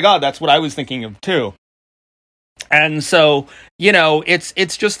like, oh my God, that's what I was thinking of too. And so,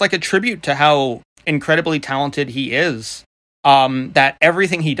 it's just like a tribute to how incredibly talented he is. That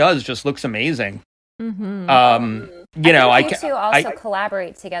everything he does just looks amazing. Mm-hmm. I think you two also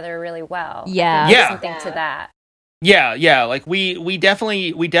collaborate together really well. Yeah. Something to that. Yeah. Like we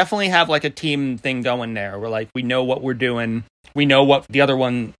definitely have like a team thing going there. We're like, we know what we're doing. We know what the other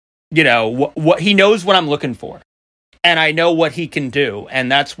one, what he knows what I'm looking for, and I know what he can do,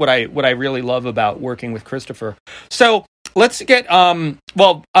 and that's what I really love about working with Christopher. So let's get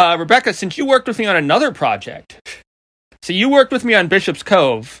Rebecca, since you worked with me on another project, so you worked with me on Bishop's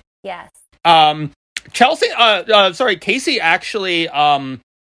Cove. Yes. Casey actually,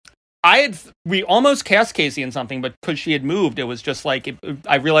 we almost cast Casey in something, but because she had moved, it was just like,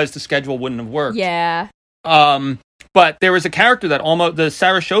 I realized the schedule wouldn't have worked. Yeah. But there was a character that the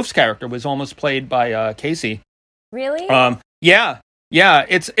Sarah Schoaf's character was almost played by, Casey. Really? Yeah.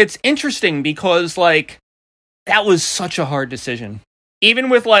 It's interesting because, like, that was such a hard decision. Even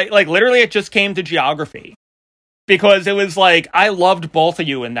with, like literally it just came to geography. Because it was like, I loved both of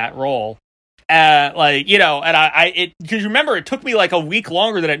you in that role. And because remember, it took me like a week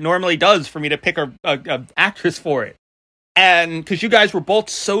longer than it normally does for me to pick a actress for it. And because you guys were both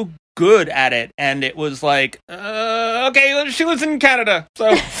so good at it, and it was like, okay, she lives in Canada,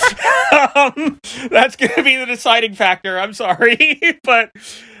 so that's gonna be the deciding factor. I'm sorry, but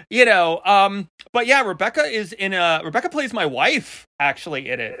yeah, Rebecca plays my wife actually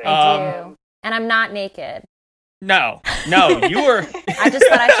in it. I do, and I'm not naked. No, you were. I just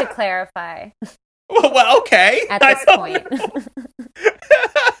thought I should clarify. Well, okay. At this point.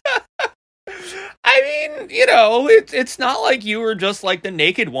 I mean, it's not like you were just like the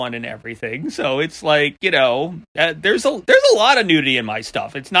naked one and everything. So it's like, there's a lot of nudity in my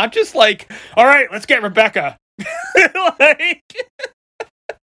stuff. It's not just like, all right, let's get Rebecca. Like,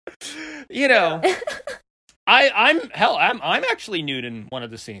 I'm actually nude in one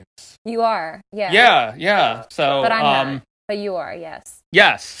of the scenes. You are, yeah. Yeah. So, but I'm not. But you are, yes.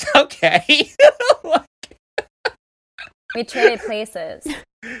 Yes. Okay. We traded places.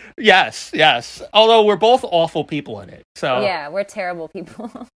 Yes. Although we're both awful people in it. So yeah, we're terrible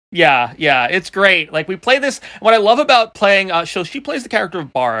people. Yeah, it's great. Like, we play this. What I love about playing, so she plays the character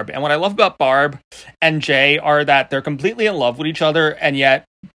of Barb, and what I love about Barb and Jay are that they're completely in love with each other, and yet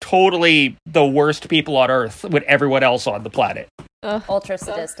totally the worst people on Earth with everyone else on the planet. Ultra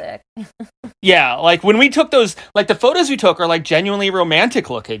sadistic. Yeah, like when we took those, like the photos we took are like genuinely romantic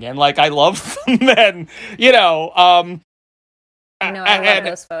looking, and like I love them. And I know, I love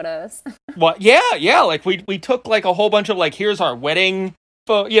those photos. Well, yeah. Like we took like a whole bunch of like, here's our wedding.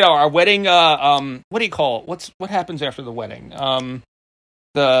 Our wedding, what do you call it? What happens after the wedding?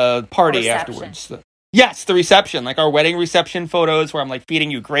 The party afterwards. Yes, the reception, like our wedding reception photos where I'm like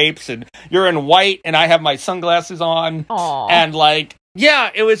feeding you grapes and you're in white and I have my sunglasses on. Aww. And like,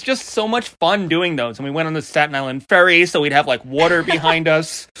 yeah, it was just so much fun doing those. And we went on the Staten Island ferry, so we'd have like water behind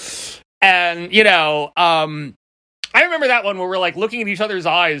us. And, I remember that one where we're like looking at each other's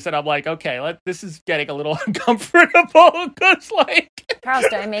eyes, and I'm like, okay, this is getting a little uncomfortable because, like, Charles,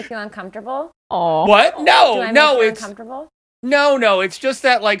 do I make you uncomfortable? Oh, what? No, it's uncomfortable. No, it's just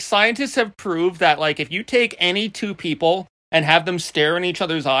that like scientists have proved that like if you take any two people and have them stare in each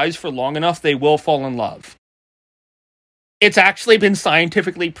other's eyes for long enough, they will fall in love. It's actually been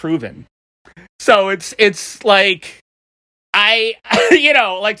scientifically proven. So it's like.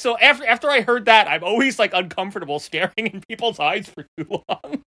 So after I heard that, I'm always like uncomfortable staring in people's eyes for too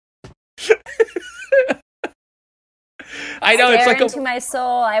long. I know, it's like into my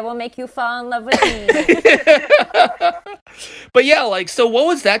soul, I will make you fall in love with me. But yeah, like, so what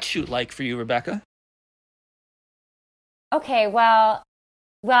was that shoot like for you, Rebecca? Okay, well,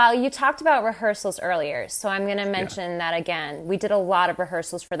 you talked about rehearsals earlier, so I'm going to mention that again. We did a lot of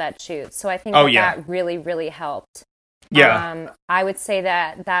rehearsals for that shoot, so I think that really, really helped. Yeah. I would say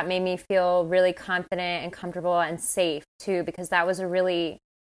that made me feel really confident and comfortable and safe too, because that was a really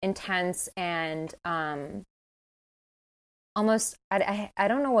intense and almost, I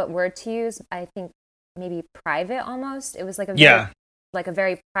don't know what word to use. I think maybe private almost. It was like a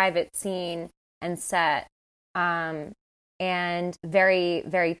very private scene and set, and very,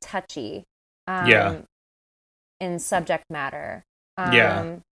 very touchy in subject matter.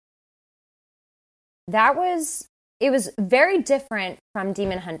 It was very different from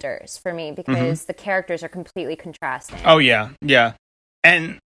Demon Hunters for me because the characters are completely contrasting. Oh, yeah.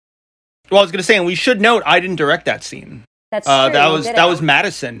 And Well, I was going to say, and we should note, I didn't direct that scene. That's true. That was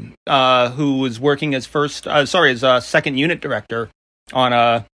Madison, who was working as second unit director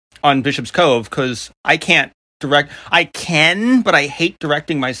on Bishop's Cove, because I can't direct. I can, but I hate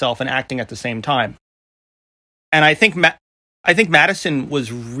directing myself and acting at the same time. And I think Madison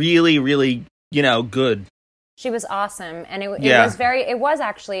was really, really, good. She was awesome, and it was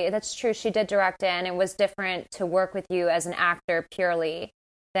actually, that's true, she did direct it, and it was different to work with you as an actor purely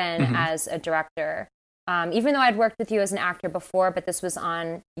than as a director. Even though I'd worked with you as an actor before, but this was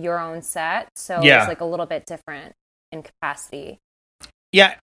on your own set, so it was like a little bit different in capacity.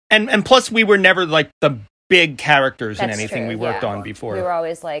 Yeah, and plus we were never like the big characters in anything we worked on before. We were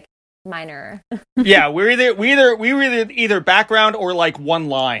always like minor. Yeah, we were either background or like one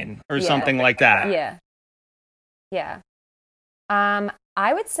line or something like that. Yeah.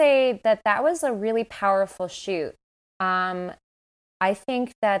 I would say that was a really powerful shoot. I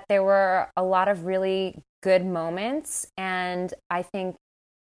think that there were a lot of really good moments, and I think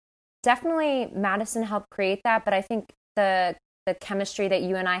definitely Madison helped create that, but I think the chemistry that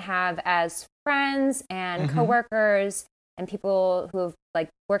you and I have as friends and coworkers and people who have like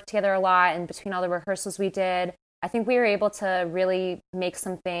worked together a lot, and between all the rehearsals we did, I think we were able to really make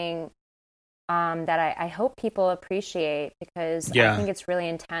something that I hope people appreciate, because I think it's really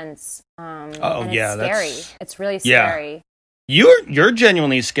intense. And it's scary. It's really scary. You're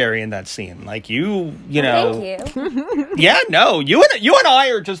genuinely scary in that scene. Like you know. Thank you. Yeah, no, you and I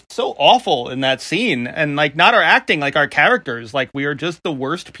are just so awful in that scene, and like not our acting, like our characters. Like we are just the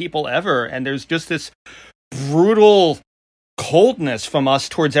worst people ever, and there's just this brutal coldness from us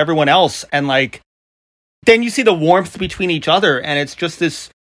towards everyone else, and like then you see the warmth between each other, and it's just this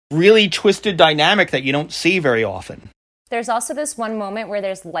really twisted dynamic that you don't see very often. There's also this one moment where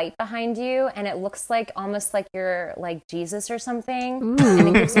there's light behind you, and it looks like almost like you're like Jesus or something. Ooh. And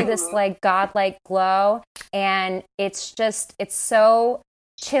it gives you this like godlike glow, and it's so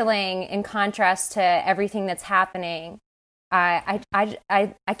chilling in contrast to everything that's happening. I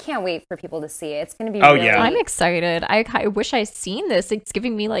can't wait for people to see it. It's going to be really... I'm excited. I wish I'd seen this. It's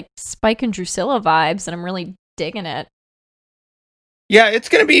giving me like Spike and Drusilla vibes, and I'm really digging it. Yeah, it's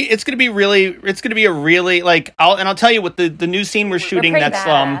gonna be a really like I'll tell you what the new scene we're shooting that's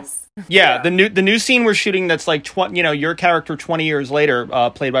badass. The new scene we're shooting that's like your character 20 years later,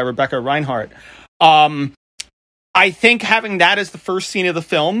 played by Rebecca Reinhardt. I think having that as the first scene of the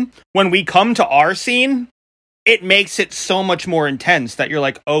film, when we come to our scene, it makes it so much more intense that you're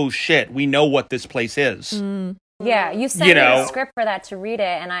like, oh shit, we know what this place is. Mm. Yeah, you sent me a script for that to read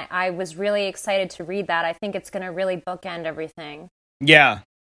it, and I was really excited to read that. I think it's going to really bookend everything. Yeah.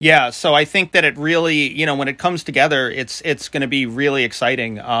 So I think that it really, when it comes together, it's going to be really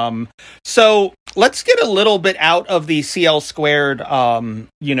exciting. So let's get a little bit out of the CL Squared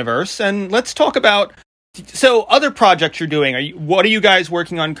universe, and let's talk about other projects you're doing. What are you guys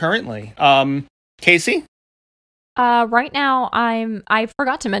working on currently? Casey? Right now, I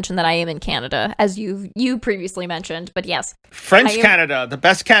forgot to mention that I am in Canada, as you previously mentioned, but yes. French Canada, the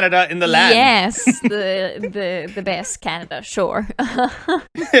best Canada in the land. Yes, the best Canada, sure.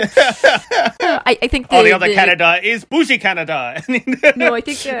 I think the other Canada is bougie Canada. No, I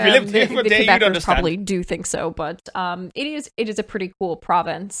think the Quebecers probably do think so, but it is a pretty cool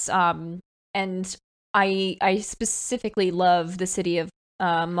province, and I specifically love the city of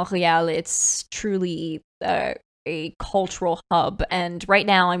Montreal. It's truly a cultural hub, and right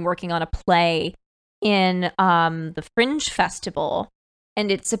now I'm working on a play in the Fringe Festival,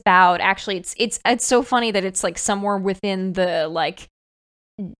 and it's about it's so funny that it's like somewhere within the like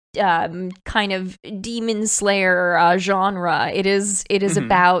kind of demon slayer genre. It is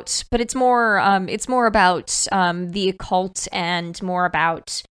about, but it's more about the occult, and more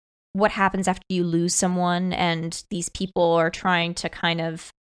about what happens after you lose someone, and these people are trying to kind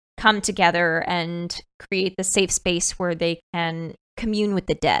of come together and create the safe space where they can commune with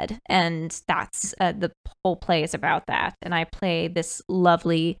the dead, and that's the whole play is about that. And I play this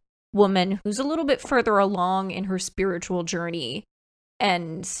lovely woman who's a little bit further along in her spiritual journey,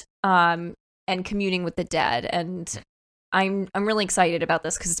 and communing with the dead. And I'm really excited about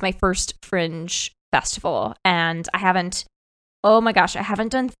this because it's my first Fringe festival, and I haven't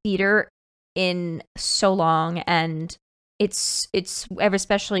done theater in so long, and it's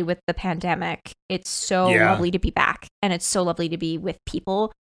especially with the pandemic, it's so lovely to be back, and it's so lovely to be with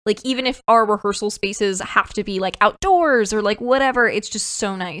people. Like, even if our rehearsal spaces have to be like outdoors or like whatever, it's just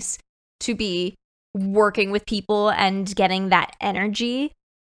so nice to be working with people and getting that energy.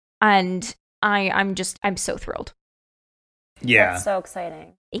 And I'm so thrilled. Yeah. That's so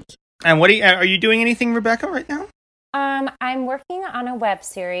exciting. Thank you. And are you doing anything, Rebecca, right now? I'm working on a web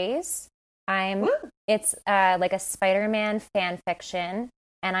series. It's like a Spider-Man fan fiction,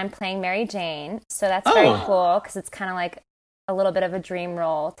 and I'm playing Mary Jane. So that's very cool because it's kind of like a little bit of a dream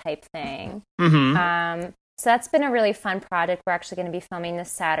role type thing. Mm-hmm. So that's been a really fun project. We're actually going to be filming this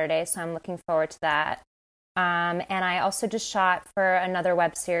Saturday, so I'm looking forward to that. And I also just shot for another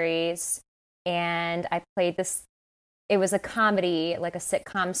web series, and I played this. It was a comedy, like a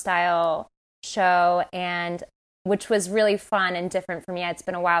sitcom style show, and which was really fun and different for me. It's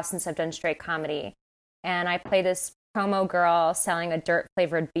been a while since I've done straight comedy. And I play this promo girl selling a dirt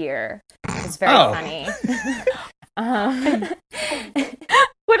flavored beer. It's very funny.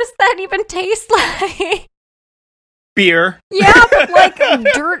 What does that even taste like? Beer. Yeah, but like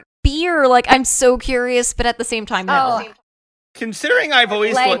dirt beer. Like, I'm so curious, but at the same time, no. Considering I've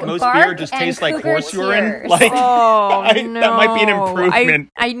always Like thought most bark beer just and tastes like cougar horse urine, tears. like Oh, that might be an no. improvement.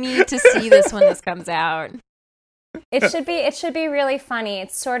 I need to see this when this comes out. It should be really funny.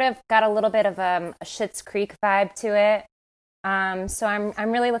 It's sort of got a little bit of a Schitt's Creek vibe to it. So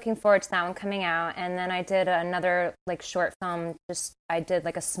I'm really looking forward to that one coming out. And then I did another like short film. I had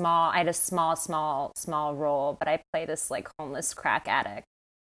a small role, but I play this like homeless crack addict,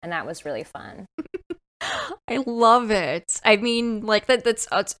 and that was really fun. I love it. I mean, like that's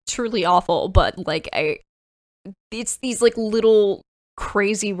it's truly awful, but like it's these like little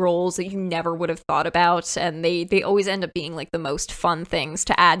crazy roles that you never would have thought about, and they always end up being like the most fun things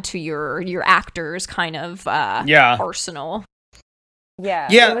to add to your actors kind of arsenal. Yeah,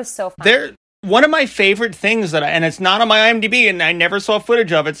 it was so fun. One of my favorite things and it's not on my IMDb, and I never saw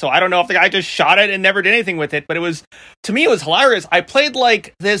footage of it, so I don't know if the guy just shot it and never did anything with it, but to me it was hilarious. I played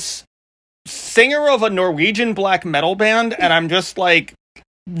like this singer of a Norwegian black metal band, and I'm just like,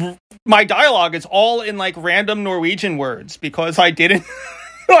 my dialogue is all in like random Norwegian words because I didn't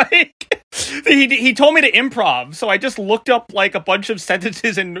like he told me to improv, so I just looked up like a bunch of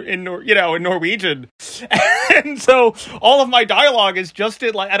sentences in Norwegian, and so all of my dialogue is just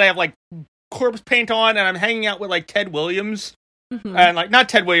in like, and I have like corpse paint on, and I'm hanging out with like Ted Williams, and like not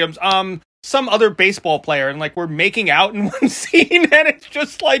Ted Williams, some other baseball player, and like we're making out in one scene, and it's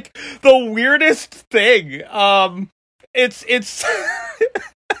just like the weirdest thing. It's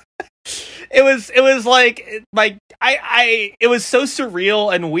it was like it was so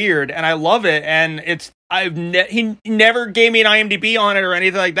surreal and weird, and I love it, and he never gave me an IMDb on it or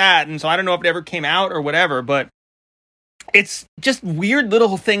anything like that, and so I don't know if it ever came out or whatever, but it's just weird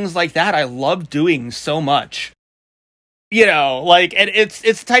little things like that I love doing so much. Like, and it's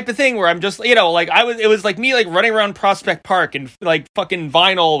the type of thing where I'm just, like it was like me like running around Prospect Park and like fucking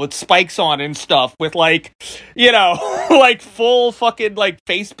vinyl with spikes on and stuff with like, like full fucking like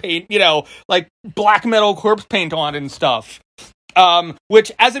face paint, like black metal corpse paint on and stuff.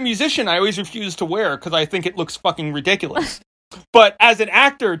 Which as a musician, I always refuse to wear because I think it looks fucking ridiculous. But as an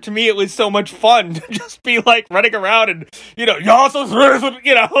actor, to me, it was so much fun to just be like running around and,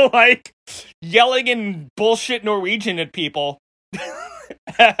 like yelling in bullshit Norwegian at people.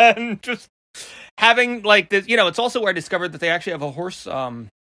 And just having like this, it's also where I discovered that they actually have a horse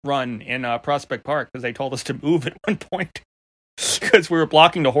run in Prospect Park because they told us to move at one point because we were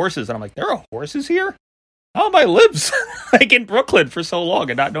blocking the horses. And I'm like, there are horses here? How have I lived like in Brooklyn for so long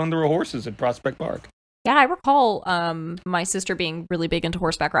and not knowing there were horses in Prospect Park? Yeah, I recall my sister being really big into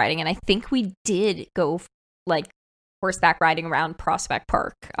horseback riding, and I think we did go like horseback riding around Prospect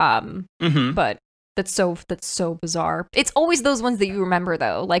Park. But that's so bizarre. It's always those ones that you remember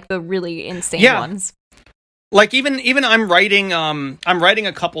though, like the really insane ones. Like even I'm writing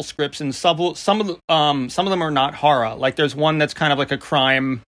a couple scripts, and some of them are not horror. Like there's one that's kind of like a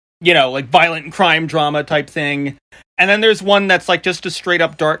crime, like violent crime drama type thing, and then there's one that's like just a straight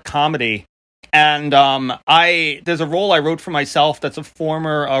up dark comedy. And there's a role I wrote for myself that's a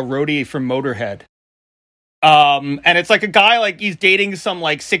former roadie from Motorhead. And it's like a guy, like he's dating some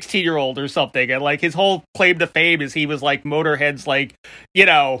like 16-year-old or something, and like his whole claim to fame is he was like Motorhead's like,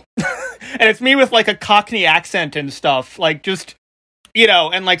 and it's me with like a Cockney accent and stuff, like just,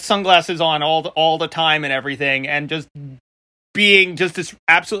 and like sunglasses on all the time and everything, and just being just this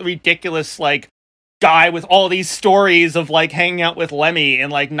absolutely ridiculous like guy with all these stories of like hanging out with Lemmy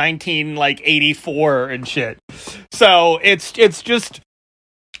in like 1984 and shit. So it's just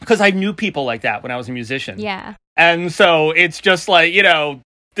because I knew people like that when I was a musician. Yeah. And so it's just like,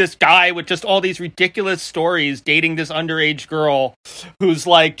 this guy with just all these ridiculous stories dating this underage girl who's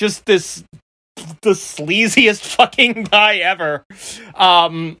like just the sleaziest fucking guy ever.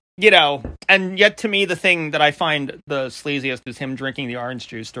 And yet to me, the thing that I find the sleaziest is him drinking the orange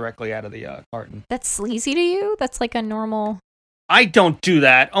juice directly out of the carton. That's sleazy to you? That's like a normal... I don't do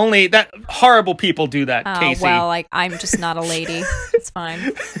that. Only that horrible people do that, Oh, Casey. well, like, I'm just not a lady. It's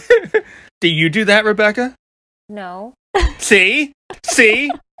fine. Do you do that, Rebecca? No. See?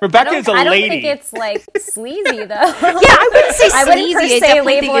 Rebecca is a I don't lady. think it's like sleazy though. I wouldn't say I wouldn't per sleazy. I se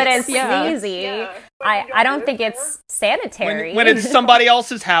definitely label think it as it's- sleazy. Yeah. I don't think it's sanitary. when it's somebody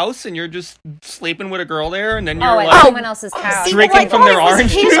else's house and you're just sleeping with a girl there, and then you're it's like, someone else's house. drinking from their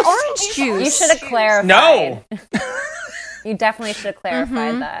orange his juice. orange juice. You should have clarified. No. You definitely should have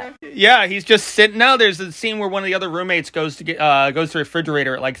clarified that. Yeah, he's just sitting. No, there's a scene where one of the other roommates goes to the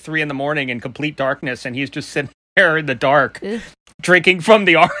refrigerator at like 3 a.m. in complete darkness, and he's just sitting there in the dark, Ugh. drinking from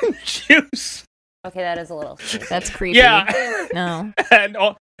the orange juice. Okay, that is a little. That's creepy. Yeah, No.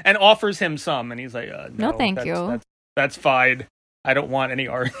 and offers him some, and he's like, No, thank you. That's fine. I don't want any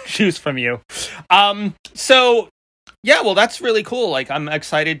orange juice from you. So yeah, well, that's really cool. Like, I'm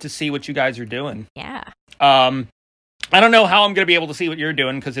excited to see what you guys are doing. Yeah. I don't know how I'm going to be able to see what you're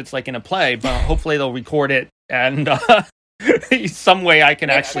doing because it's like in a play, but hopefully they'll record it and some way I can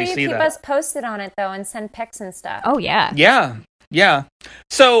actually see keep that. us posted on it though, and send pics and stuff. Oh, yeah. Yeah.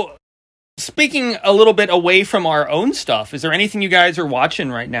 So, speaking a little bit away from our own stuff, is there anything you guys are watching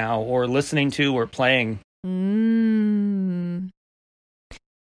right now, or listening to, or playing?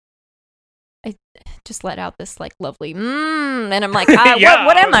 I just let out this like lovely and I'm like, Yeah.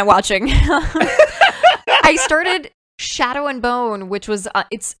 what am I watching? I started Shadow and Bone, which was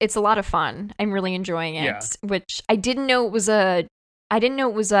it's a lot of fun. I'm really enjoying it. Yeah. Which I didn't know it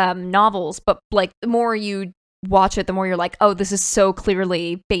was novels, but like the more you watch it, the more you're like, oh, this is so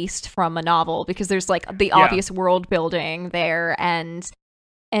clearly based from a novel, because there's like the obvious world building there, and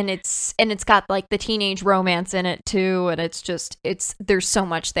it's got like the teenage romance in it too, and there's so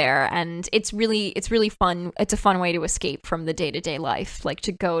much there, and it's really fun. It's a fun way to escape from the day-to-day life, like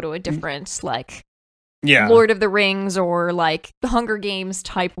to go to a different like Lord of the Rings or like the Hunger Games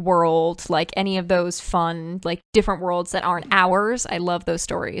type world, like any of those fun like different worlds that aren't ours. I love those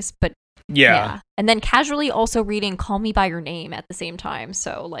stories, but yeah. And then casually also reading Call Me by Your Name at the same time,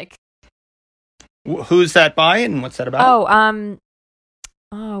 so like Who's that by, and what's that about?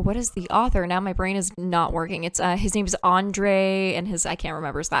 What is the author? Now my brain is not working. It's his name is Andre, and I can't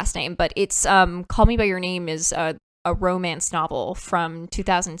remember his last name, but it's Call Me by Your Name is a romance novel from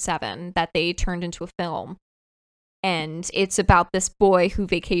 2007 that they turned into a film. And it's about this boy who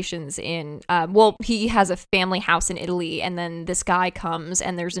vacations in he has a family house in Italy, and then this guy comes,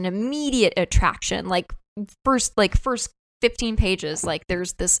 and there's an immediate attraction. Like first 15 pages, like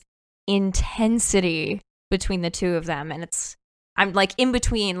there's this intensity between the two of them, and I'm like in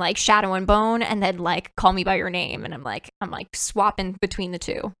between like Shadow and Bone and then like Call Me by Your Name, and I'm like swapping between the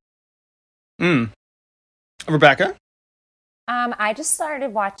two. Rebecca? I just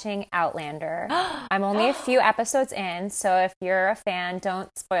started watching Outlander. I'm only a few episodes in, so if you're a fan, don't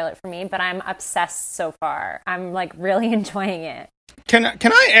spoil it for me, but I'm obsessed so far. I'm like really enjoying it. Can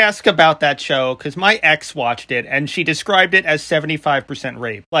I ask about that show? Because my ex watched it, and she described it as 75%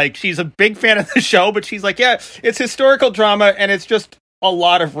 rape. Like, she's a big fan of the show, but she's like, yeah, it's historical drama, and it's just a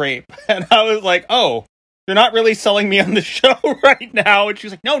lot of rape. And I was like, oh, you're not really selling me on the show right now. And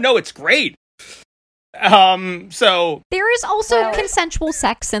she's like, no, it's great. So there is also consensual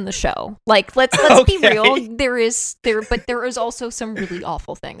sex in the show. Like, let's be real. There is also some really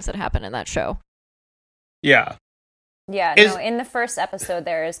awful things that happen in that show. Yeah. Yeah, in the first episode,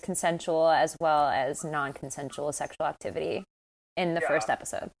 there is consensual as well as non-consensual sexual activity in the first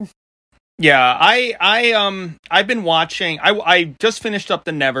episode. Yeah, I've been watching. I just finished up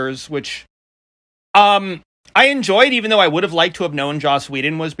The Nevers, which I enjoyed, even though I would have liked to have known Joss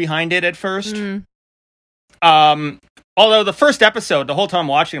Whedon was behind it at first. Although the first episode, the whole time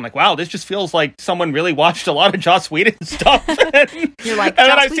watching, I'm like, wow, this just feels like someone really watched a lot of Joss Whedon stuff. You're like, and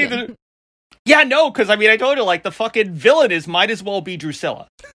then I Joss see Whedon. Yeah, no, because I mean, I told you, like, the fucking villain might as well be Drusilla.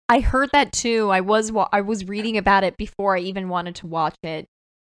 I heard that too. I was reading about it before I even wanted to watch it.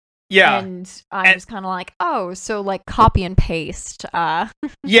 Yeah, and I was kind of like, oh, so like copy and paste.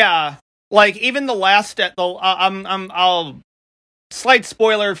 Yeah, like even the last, I'll slight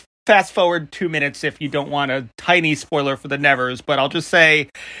spoiler. Fast forward 2 minutes if you don't want a tiny spoiler for the Nevers, but I'll just say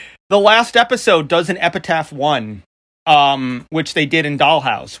the last episode does an Epitaph 1. Which they did in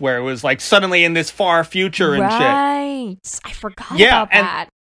Dollhouse, where it was like suddenly in this far future and shit. Right. I forgot about that.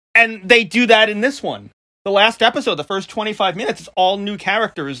 And they do that in this one. The last episode, the first 25 minutes, is all new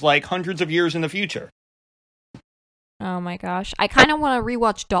characters, like hundreds of years in the future. Oh my gosh. I kind of want to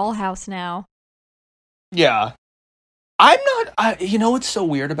rewatch Dollhouse now. Yeah. I'm not, you know what's so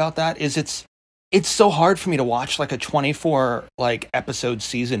weird about that is it's so hard for me to watch like a 24 like episode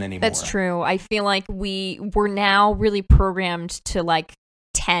season anymore. That's true. I feel like we're now really programmed to like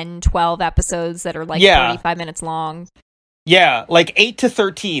 10, 12 episodes that are like 35 minutes long. Yeah, like 8 to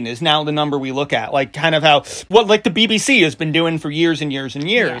 13 is now the number we look at. Like kind of how what like the BBC has been doing for years and years and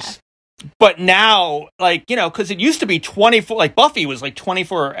years. Yeah. But now, like, you know, because it used to be 24, like Buffy was like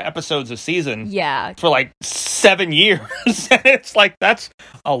 24 episodes a season. Yeah. For like 7 years. And it's like, that's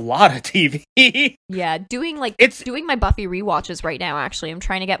a lot of TV. Yeah, doing my Buffy rewatches right now, actually. I'm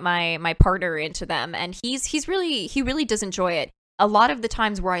trying to get my partner into them, and he really does enjoy it. A lot of the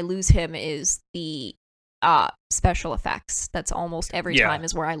times where I lose him is the special effects. That's almost every time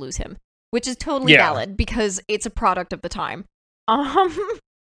is where I lose him, which is totally valid because it's a product of the time.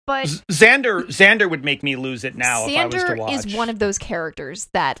 But Xander would make me lose it now if I was to watch. Xander is one of those characters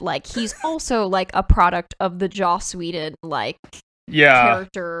that, like, he's also, like, a product of the Joss Whedon, like,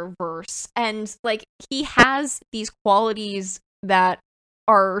 character verse. And, like, he has these qualities that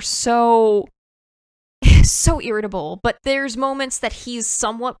are so irritable. But there's moments that he's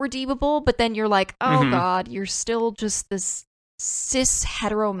somewhat redeemable, but then you're like, oh, God, you're still just this cis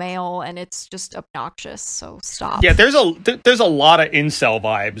hetero male, and it's just obnoxious, so stop. Yeah, there's a lot of incel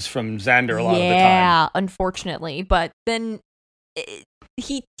vibes from Xander a lot of the time. Yeah, unfortunately, but then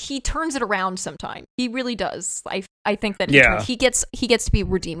he turns it around sometimes. He really does. I think that he gets to be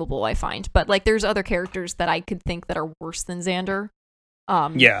redeemable, I find. But like there's other characters that I could think that are worse than Xander.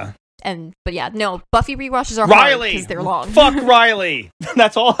 But no, Buffy rewatches are hard because they're long. Fuck Riley.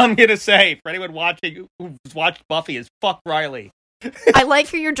 That's all I'm gonna say for anyone watching who's watched Buffy is fuck Riley. I like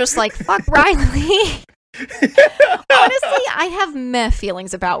how you're just like fuck Riley. Honestly, I have meh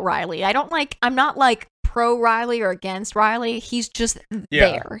feelings about Riley. I'm not like pro Riley or against Riley. He's just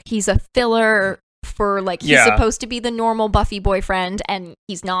there. He's a filler for like he's supposed to be the normal Buffy boyfriend, and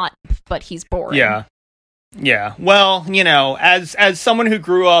he's not, but he's boring. Yeah, well, you know, as someone who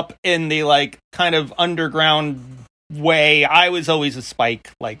grew up in the, like, kind of underground way, I was always a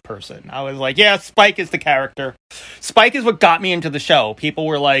Spike-like person. I was like, yeah, Spike is the character. Spike is what got me into the show. People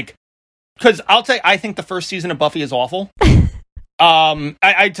were like, because I'll tell you, I think the first season of Buffy is awful.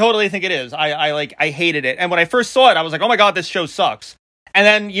 I totally think it is. I hated it. And when I first saw it, I was like, oh my God, this show sucks. And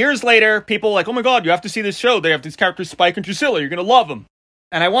then years later, people were like, oh my God, you have to see this show. They have these characters, Spike and Drusilla. You're going to love them.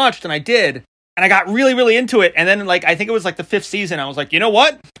 And I watched, and I did. And I got really, really into it. And then, like, I think it was like the 5th season. I was like, you know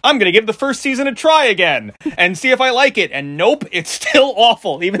what? I'm going to give the first season a try again and see if I like it. And nope, it's still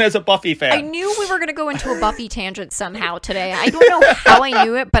awful, even as a Buffy fan. I knew we were going to go into a Buffy tangent somehow today. I don't know how I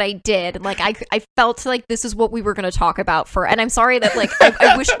knew it, but I did. Like, I felt like this is what we were going to talk about for. And I'm sorry that, like,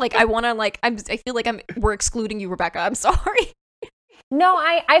 I wish, like, I want to, like, I feel like we're excluding you, Rebecca. I'm sorry. No,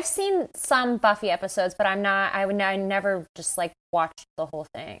 I've seen some Buffy episodes, but I never just like watched the whole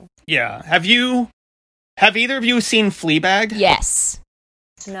thing. Yeah. Have either of you seen Fleabag? Yes.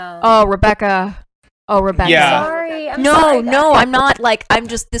 No. Oh, Rebecca. Yeah. Sorry. No, I'm not. Like, I'm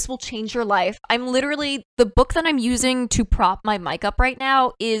just, this will change your life. I'm literally, the book that I'm using to prop my mic up right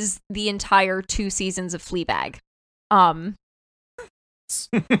now is the entire 2 seasons of Fleabag.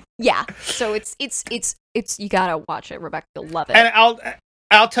 Yeah, so it's you gotta watch it, Rebecca. You'll love it. And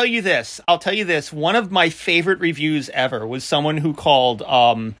I'll tell you this. One of my favorite reviews ever was someone who called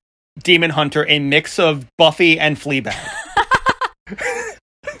Demon Hunter a mix of Buffy and Fleabag.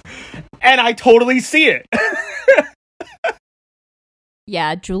 And I totally see it.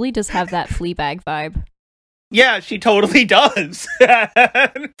 Yeah, Julie does have that Fleabag vibe. Yeah, she totally does.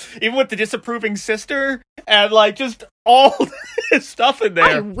 Even with the disapproving sister and, like, just all this stuff in there.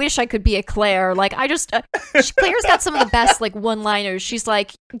 I wish I could be a Claire. Like, Claire's got some of the best, like, one-liners. She's,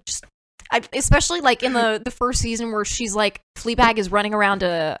 like, especially, like, in the first season where she's, like, Fleabag is running around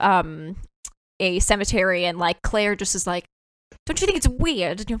a cemetery and, like, Claire just is like, don't you think it's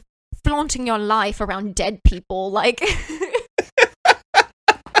weird? You're flaunting your life around dead people. Like...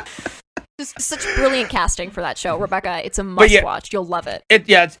 Just such brilliant casting for that show, Rebecca. It's a must-watch. You'll love it.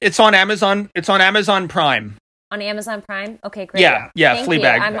 It's on Amazon. It's on Amazon Prime. On Amazon Prime? Okay, great. Yeah, Thank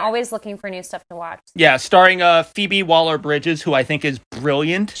Fleabag. you. I'm always looking for new stuff to watch. Yeah, starring Phoebe Waller-Bridges, who I think is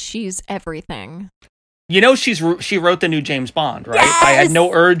brilliant. She's everything. You know, she wrote the new James Bond, right? Yes! I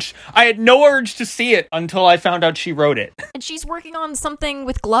had no urge to see it until I found out she wrote it. And she's working on something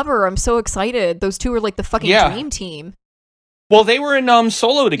with Glover. I'm so excited. Those two are like the fucking dream team. Well, they were in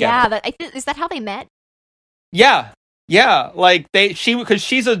Solo together. Yeah, is that how they met? Yeah, like because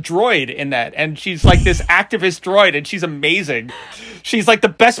she's a droid in that, and she's like this activist droid, and she's amazing. She's like the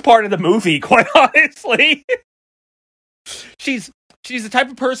best part of the movie, quite honestly. She's the type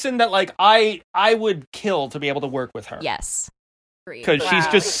of person that like I would kill to be able to work with her. Yes. because she's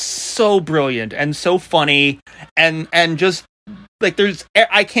just so brilliant and so funny and just like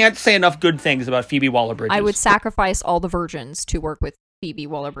I can't say enough good things about Phoebe Waller-Bridge. I would sacrifice all the virgins to work with Phoebe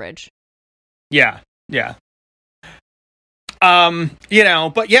Waller-Bridge. Yeah.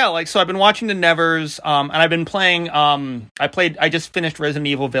 But yeah, like, so I've been watching the Nevers, and I've been playing, I just finished Resident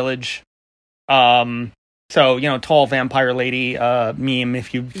Evil Village. So, tall vampire lady, meme,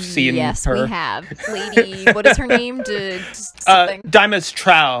 if you've seen her. Yes, we have. Lady, what is her name? Dimas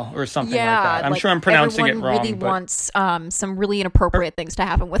Trow or something like that. I'm sure I'm pronouncing it wrong. Everyone really wants some really inappropriate things to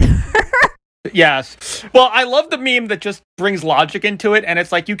happen with her. Yes. Well, I love the meme that just brings logic into it, and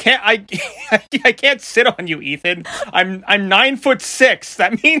it's like, I can't sit on you, Ethan. I'm 9'6".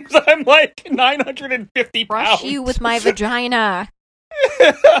 That means I'm like 950 pounds. Crush you with my vagina.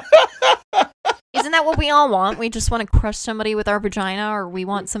 Isn't that what we all want? We just want to crush somebody with our vagina, or we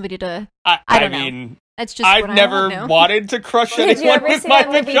want somebody to... I don't know. It's just I've never wanted to crush anyone with my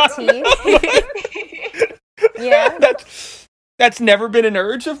vagina. Yeah. That's never been an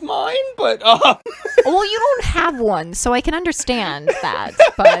urge of mine, but... Well, you don't have one, so I can understand that,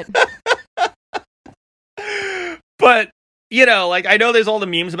 but... But, like, I know there's all the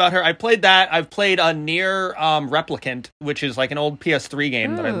memes about her. I played that. I've played a Nier Replicant, which is like an old PS3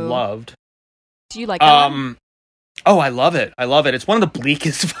 game that I loved. Do you like that one? Oh, I love it. It's one of the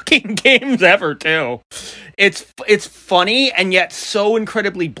bleakest fucking games ever, too. It's funny, and yet so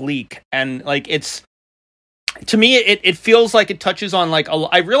incredibly bleak, and, like, to me, it feels like it touches on, like,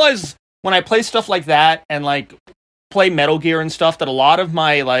 I realize when I play stuff like that and, like, play Metal Gear and stuff that a lot of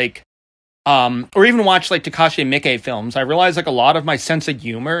my, like, or even watch, like, Takashi Miike films, I realize, like, a lot of my sense of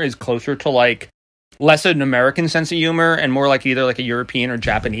humor is closer to, like, less an American sense of humor and more like either, like, a European or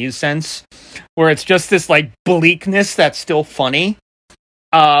Japanese sense, where it's just this, like, bleakness that's still funny.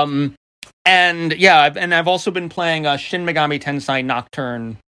 And, yeah, I've also been playing Shin Megami Tensei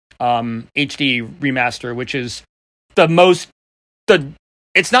Nocturne HD remaster, which is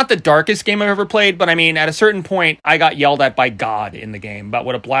it's not the darkest game I've ever played, but I mean, at a certain point, I got yelled at by God in the game about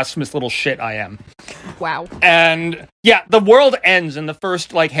what a blasphemous little shit I am. Wow. And yeah, the world ends in the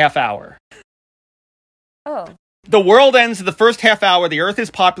first, like, half hour. Oh. The world ends in the first half hour, the earth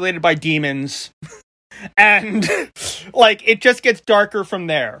is populated by demons, and, like, it just gets darker from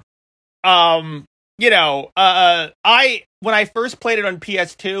there. When I first played it on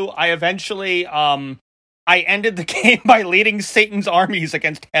PS2, I eventually, I ended the game by leading Satan's armies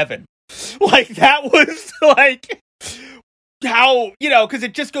against heaven. Like, that was, like, how, because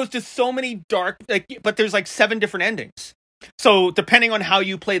it just goes to so many dark, like, but there's, like, 7 different endings. So, depending on how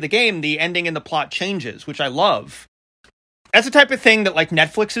you play the game, the ending and the plot changes, which I love. That's the type of thing that, like,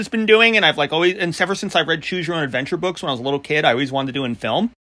 Netflix has been doing, and I've, like, always, and ever since I read Choose Your Own Adventure books when I was a little kid, I always wanted to do in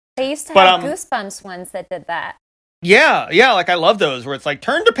film. They used to have Goosebumps ones that did that. Yeah, like, I love those, where it's like,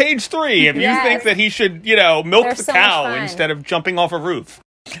 turn to page 3 if you think that he should, milk They're the so cow instead of jumping off a roof.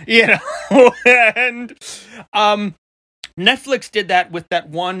 And Netflix did that with that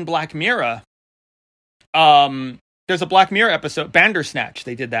one Black Mirror. There's a Black Mirror episode, Bandersnatch,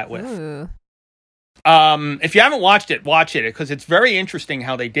 they did that with. Ooh. If you haven't watched it, watch it, because it's very interesting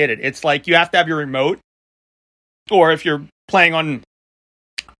how they did it. It's like, you have to have your remote, or if you're playing on...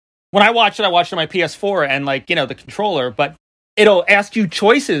 When I watched it on my PS4 and, like, the controller, but it'll ask you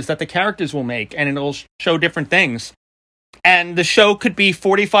choices that the characters will make, and it'll show different things. And the show could be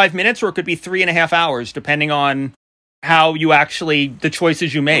 45 minutes, or it could be 3.5 hours, depending on how you the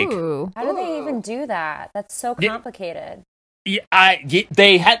choices you make. Ooh. How do they even do that? That's so complicated. They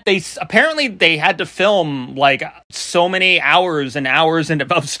had to film, like, so many hours and hours and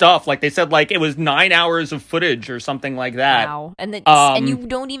of stuff. Like, they said, like, it was 9 hours of footage or something like that. Wow. And you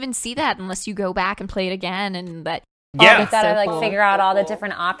don't even see that unless you go back and play it again, and that... Yeah. You've got to, like, figure out all the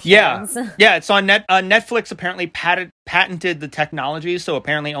different options. Yeah, it's on Netflix apparently patented the technology, so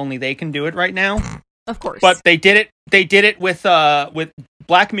apparently only they can do it right now. Of course. But they did it with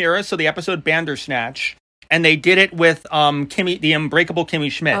Black Mirror, so the episode Bandersnatch. And they did it with the Unbreakable Kimmy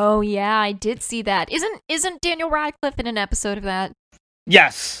Schmidt. Oh yeah, I did see that. Isn't Daniel Radcliffe in an episode of that?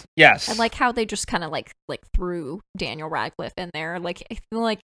 Yes. I like how they just kind of like threw Daniel Radcliffe in there. Like, I feel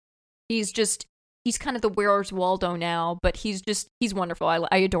like he's kind of the Where's Waldo now, but he's wonderful.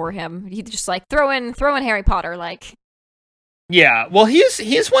 I adore him. He's just like throw in Harry Potter, like. Yeah, well,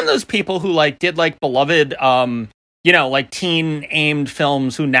 he's one of those people who, like, did, like, beloved like, teen-aimed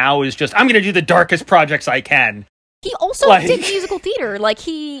films, who now is just, I'm going to do the darkest projects I can. He also did musical theater. Like,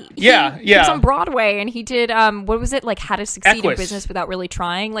 he was on Broadway, and he did, what was it? Like, How to Succeed in Business Without Really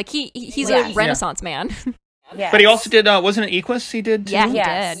Trying. Like, he's a Renaissance man. Yes. But he also did, wasn't it Equus he did, too? Yeah, he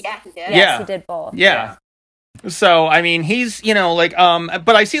did. Yes, he did both. Yeah. So, I mean, he's,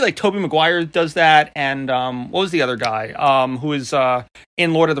 but I see, like, Tobey Maguire does that, and, what was the other guy, who is,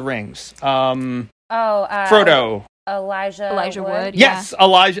 in Lord of the Rings? Frodo. Elijah Wood. Yes,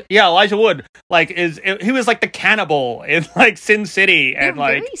 Elijah Wood. Like, he was, like, the cannibal in, like, Sin City, and, They're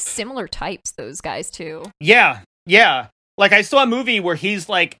like... very similar types, those guys, too. Yeah. Like, I saw a movie where he's,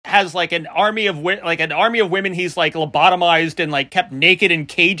 like, has, like, an army of women he's, like, lobotomized and, like, kept naked in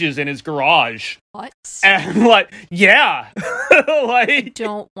cages in his garage. What? And, like, yeah. I Like...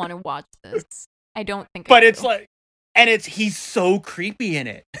 don't want to watch this. I don't think But I it's, do. like... And he's so creepy in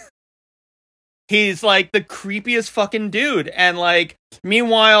it. He's, like, the creepiest fucking dude. And, like,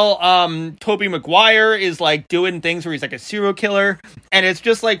 meanwhile, Tobey Maguire is, like, doing things where he's, like, a serial killer. And it's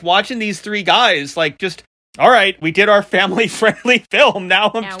just, like, watching these three guys, like, just... All right, we did our family-friendly film. Now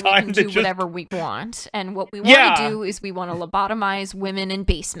we can do whatever we want. And what we want to do is we want to lobotomize women in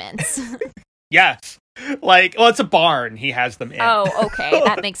basements. Yes. Like, well, it's a barn he has them in. Oh, okay.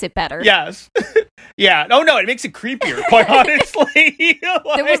 That makes it better. Yes. Yeah. Oh, no, it makes it creepier, quite honestly.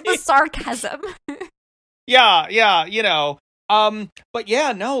 Like, there was the sarcasm. Yeah, but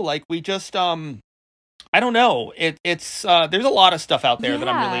yeah, no, like, we just, I don't know. It's there's a lot of stuff out there that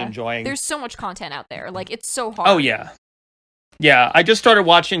I'm really enjoying. There's so much content out there. Like, it's so hard. Oh, yeah. Yeah, I just started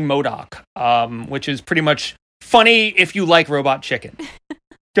watching MODOK, which is pretty much funny if you like Robot Chicken.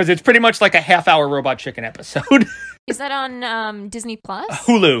 Because it's pretty much like a half-hour Robot Chicken episode. Is that on Disney Plus?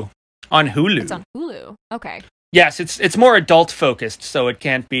 Hulu. On Hulu. It's on Hulu. Okay. Yes, it's more adult-focused, so it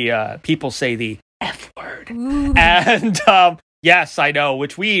can't be, people say the F word. Ooh. And, yes, I know,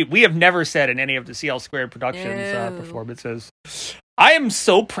 which we have never said in any of the CL Squared Productions performances. I am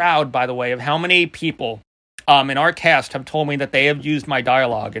so proud, by the way, of how many people in our cast have told me that they have used my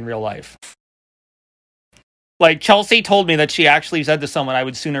dialogue in real life. Like, Chelsea told me that she actually said to someone, I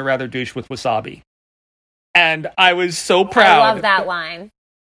would sooner rather douche with wasabi. And I was so proud. I love that line.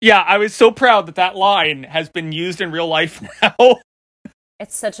 Yeah, I was so proud that line has been used in real life now.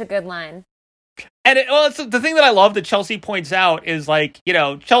 It's such a good line. And it's the thing that I love that Chelsea points out is, like,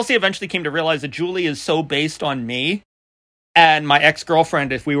 Chelsea eventually came to realize that Julie is so based on me and my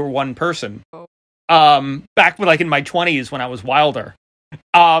ex-girlfriend if we were one person. Back when, like, in my 20s when I was wilder.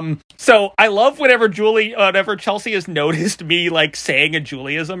 So I love whenever Chelsea has noticed me, like, saying a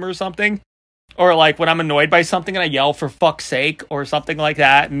Julieism or something. Or, like, when I'm annoyed by something and I yell for fuck's sake or something like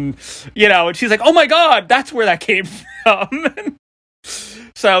that. And, and she's like, oh my god, that's where that came from.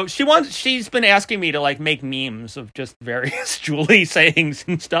 So she's been asking me to, like, make memes of just various Julie sayings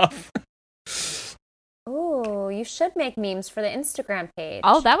and stuff. Oh, you should make memes for the Instagram page.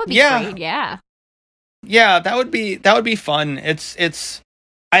 Oh, that would be great, yeah. Yeah, that would be fun.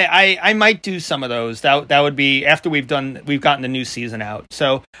 I might do some of those. That would be after we've gotten the new season out.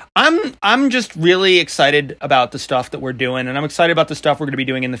 So I'm just really excited about the stuff that we're doing, and I'm excited about the stuff we're going to be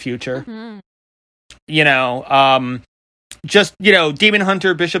doing in the future. Mm-hmm. Demon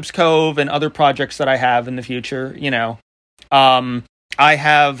Hunter, Bishop's Cove, and other projects that I have in the future. I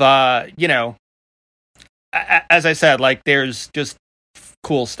have as I said, like, there's just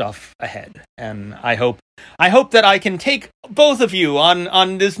cool stuff ahead, and I hope that I can take both of you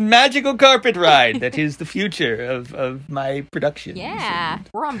on this magical carpet ride that is the future of my productions. Yeah,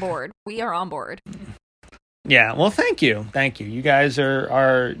 we're on board. We are on board. Yeah, well, thank you. You guys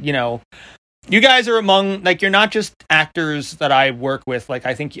are you guys are among, like, you're not just actors that I work with. Like,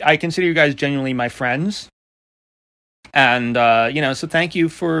 I think I consider you guys genuinely my friends, and so thank you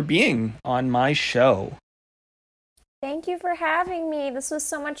for being on my show. Thank you for having me. This was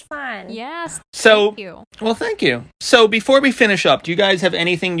so much fun. Yes. So, thank you. Well, thank you. So, before we finish up, do you guys have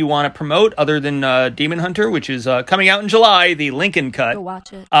anything you want to promote other than Demon Hunter, which is coming out in July, the Lincoln cut? Go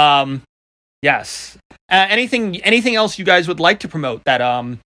watch it. Yes. Anything else you guys would like to promote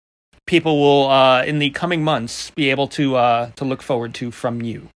that people will in the coming months be able to look forward to from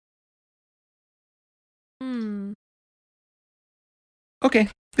you? Okay.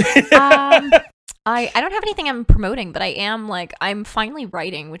 I don't have anything I'm promoting, but I'm finally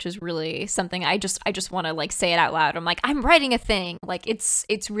writing, which is really something I just want to, like, say it out loud. I'm like, I'm writing a thing. Like, it's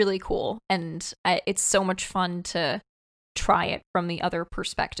really cool, and it's so much fun to try it from the other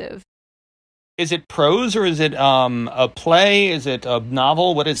perspective. Is it prose, or is it a play? Is it a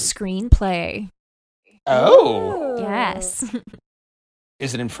novel? What is it? Screenplay. Oh. Yes.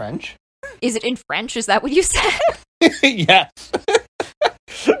 Is it in French? Is it in French? Is that what you said? Yes.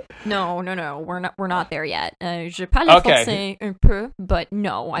 No. We're not there yet. Je parle français un peu, but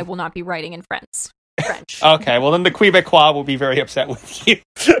no, I will not be writing in French. Okay, well then the Quebecois will be very upset with you.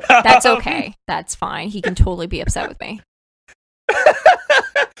 That's okay. That's fine. He can totally be upset with me.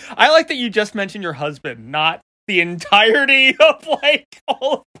 I like that you just mentioned your husband, not the entirety of like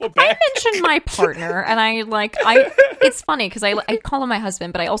all of Quebec. I mentioned my partner, and it's funny because I call him my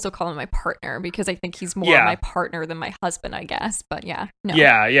husband, but I also call him my partner because I think he's more my partner than my husband, I guess. But yeah, no.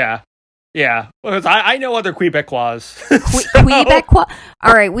 Yeah. Because I know other Quebecois. Quebecois?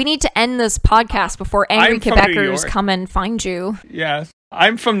 All right, we need to end this podcast before angry Quebecers come and find you. Yes.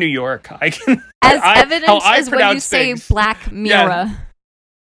 I'm from New York. I can, as evidence as when you say things. Black Mirror.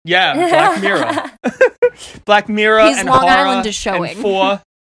 Yeah, Black Mirror. Black Mirror He's and Long horror Island is showing. And four.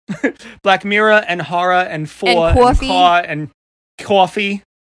 Black Mirror and horror and four and coffee. And car and coffee.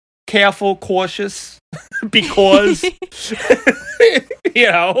 Careful, cautious, because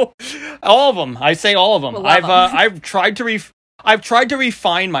all of them. I say all of them. I've tried to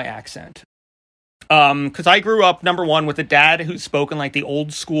refine my accent. Because I grew up, number one, with a dad who spoke in like the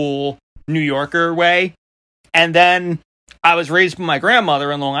old school New Yorker way, and then I was raised by my grandmother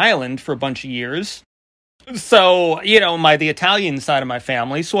in Long Island for a bunch of years. So the Italian side of my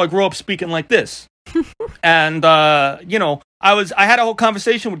family. So I grew up speaking like this, and I had a whole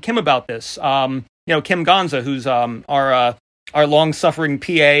conversation with Kim about this. Kim Gonza, who's our long-suffering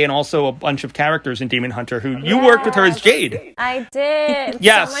PA and also a bunch of characters in Demon Hunter, who you worked with her as Jade. I did.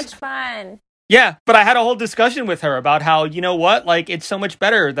 Yes. So much fun. Yeah, but I had a whole discussion with her about how, it's so much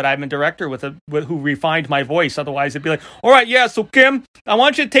better that I'm a director who refined my voice. Otherwise, it'd be like, all right, yeah, so Kim, I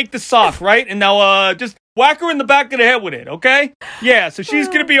want you to take the sock, right? And now just whack her in the back of the head with it, okay? Yeah, so she's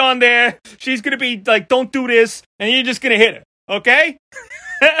going to be on there. She's going to be like, don't do this. And you're just going to hit her, okay?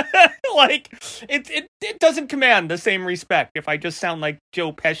 It doesn't command the same respect if I just sound like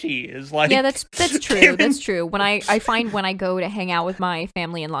Joe Pesci is like. Yeah, that's true. That's true. When I find when I go to hang out with my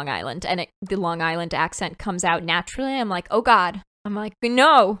family in Long Island and the Long Island accent comes out naturally, I'm like, oh God. I'm like,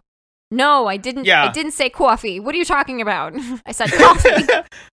 no, I didn't. Yeah. I didn't say coffee. What are you talking about? I said coffee.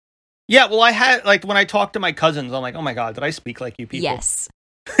 Yeah, well, I had when I talk to my cousins, I'm like, oh my God, did I speak like you people? Yes.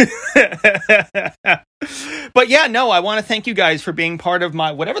 But yeah, no, I want to thank you guys for being part of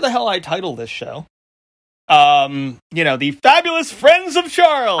my whatever the hell I title this show. The Fabulous Friends of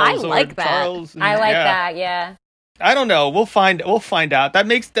Charles. I like that. I like that. Yeah. I don't know. We'll find out. That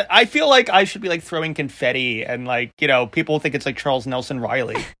makes I feel like I should be like throwing confetti and people think it's like Charles Nelson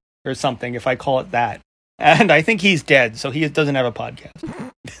Riley or something if I call it that. And I think he's dead, so he doesn't have a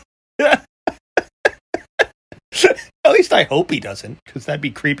podcast. At least I hope he doesn't, because that'd be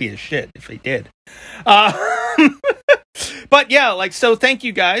creepy as shit if he did. But yeah, so thank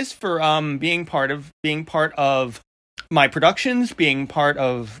you guys for being part of my productions, being part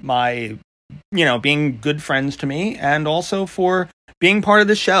of my, being good friends to me, and also for being part of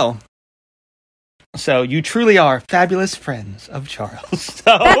the show. So you truly are fabulous friends of Charles.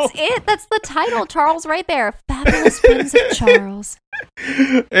 So. That's it. That's the title, Charles, right there. Fabulous friends of Charles.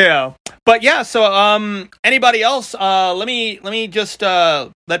 Yeah, but yeah. So anybody else? Let me just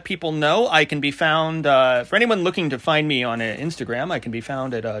let people know I can be found. For anyone looking to find me on Instagram, I can be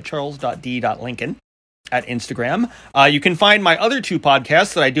found at charles.d.lincoln at Instagram. You can find my other two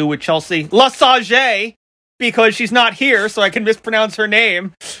podcasts that I do with Chelsea Lesage, because she's not here, so I can mispronounce her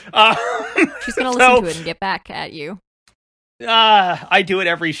name. She's going to listen to it and get back at you. I do it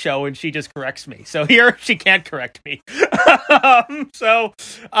every show, and she just corrects me. So here, she can't correct me.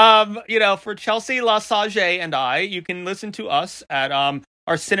 For Chelsea Lesage and I, you can listen to us at our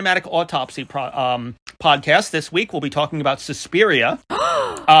Cinematic Autopsy podcast. This week, we'll be talking about Suspiria.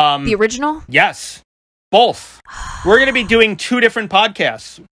 The original? Yes. Both. We're going to be doing two different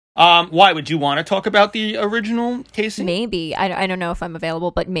podcasts. Why would you want to talk about the original, Casey? Maybe. I don't know if I'm available,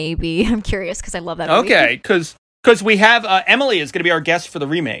 but maybe. I'm curious because I love that movie. Okay, because we have Emily is going to be our guest for the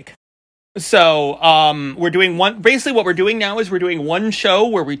remake. So we're doing basically what we're doing now is we're doing one show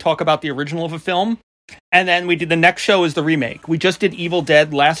where we talk about the original of a film, and then the next show is the remake. We just did Evil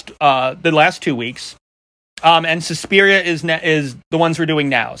Dead the last 2 weeks. And Suspiria is the ones we're doing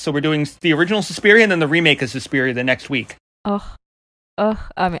now. So we're doing the original Suspiria and then the remake of Suspiria the next week. I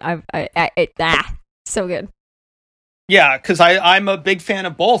mean, so good. Yeah, because I'm a big fan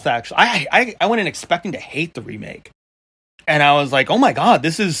of both, actually. I went in expecting to hate the remake. And I was like, oh my God,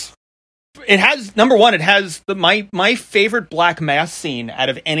 it has my favorite Black Mass scene out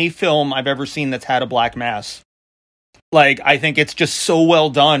of any film I've ever seen that's had a Black Mass. I think it's just so well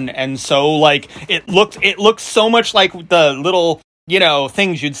done, and so, it looks so much like the little,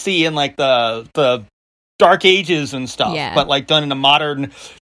 things you'd see in, the Dark Ages and stuff, yeah. But, done in a modern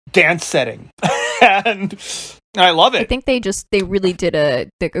dance setting. And I love it. I think they really did a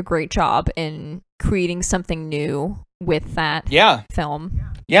great job in creating something new with that film.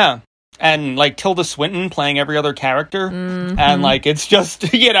 Yeah. and like Tilda Swinton playing every other character, and like it's just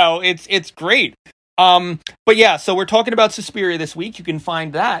it's great. But yeah, so we're talking about Suspiria this week. You can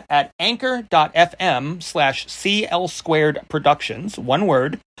find that at anchor.fm/CL2 Productions, one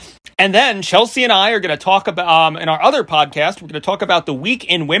word. And then Chelsea and I are going to talk about, in our other podcast, we're going to talk about the week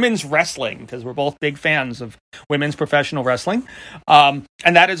in women's wrestling, because we're both big fans of women's professional wrestling. And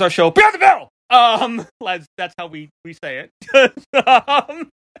that is our show, Beyond the Bell! That's how we say it.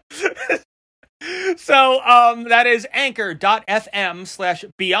 So that is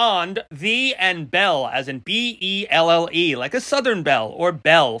anchor.fm/beyond the and bell, as in BELLE, like a Southern belle or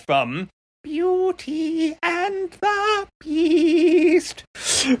belle from Beauty and the Beast.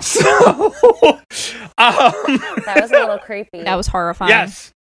 So that was a little creepy. That was horrifying.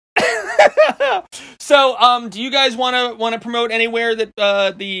 Yes. So do you guys want to promote anywhere that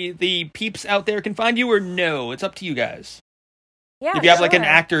the peeps out there can find you, or no? It's up to you guys. Yeah, if you have like an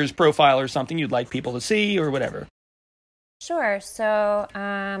actor's profile or something you'd like people to see or whatever. Sure. So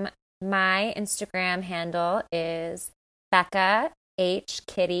my Instagram handle is Becca H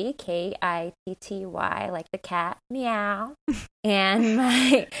Kitty, KITTY, like the cat, meow. And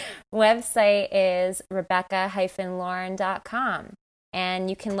my website is rebecca-lauren.com. And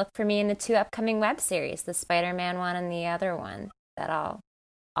you can look for me in the 2 upcoming web series, the Spider-Man one and the other one, that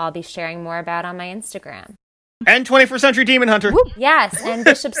I'll be sharing more about on my Instagram. And 21st Century Demon Hunter. Woo! Yes, and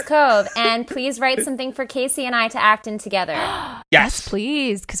Bishop's Cove. And please write something for Casey and I to act in together. Yes,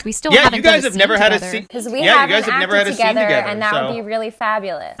 please, because we still haven't. You guys have never had a scene. Because we haven't acted together, and that would be really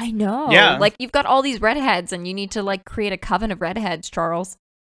fabulous. I know. Yeah. Like, you've got all these redheads, and you need to like create a coven of redheads, Charles.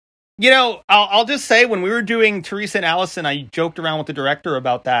 I'll just say, when we were doing Teresa and Allison, I joked around with the director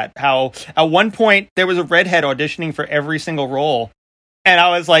about that. How at one point there was a redhead auditioning for every single role. And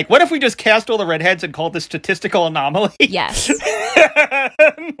I was like, what if we just cast all the redheads and called this statistical anomaly? Yes.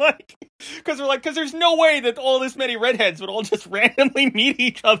 Because there's no way that all this many redheads would all just randomly meet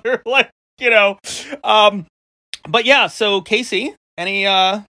each other. But yeah, so Casey, any...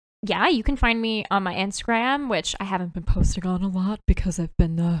 Yeah, you can find me on my Instagram, which I haven't been posting on a lot because I've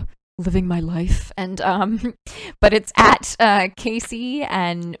been living my life, and but it's at Casey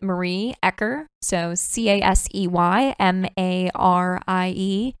and Marie Ecker, so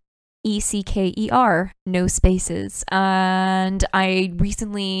CASEYMARIEECKER, no spaces. And I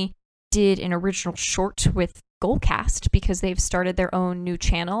recently did an original short with Goalcast because they've started their own new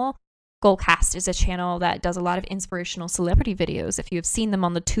channel. Goalcast is a channel that does a lot of inspirational celebrity videos. If you have seen them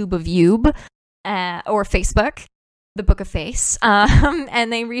on the Tube of Youb or Facebook, the Book of Face,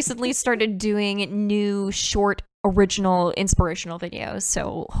 and they recently started doing new short original inspirational videos,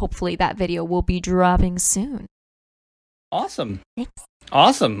 so hopefully that video will be dropping soon. Awesome. Thanks.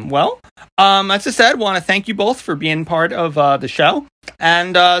 Awesome. Well, as I said, want to thank you both for being part of the show,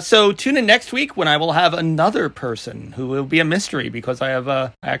 and so tune in next week when I will have another person who will be a mystery, because I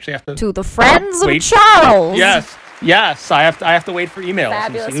actually have to the friends of Charles. Yes, I have to wait for emails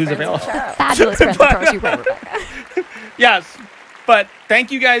and see who's available. Fabulous friends of Charles. You wrote, Rebecca. Yes, but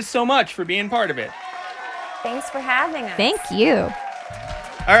thank you guys so much for being part of it. Thanks for having us. Thank you.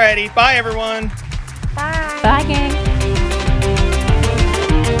 Alrighty, bye everyone. Bye. Bye, gang.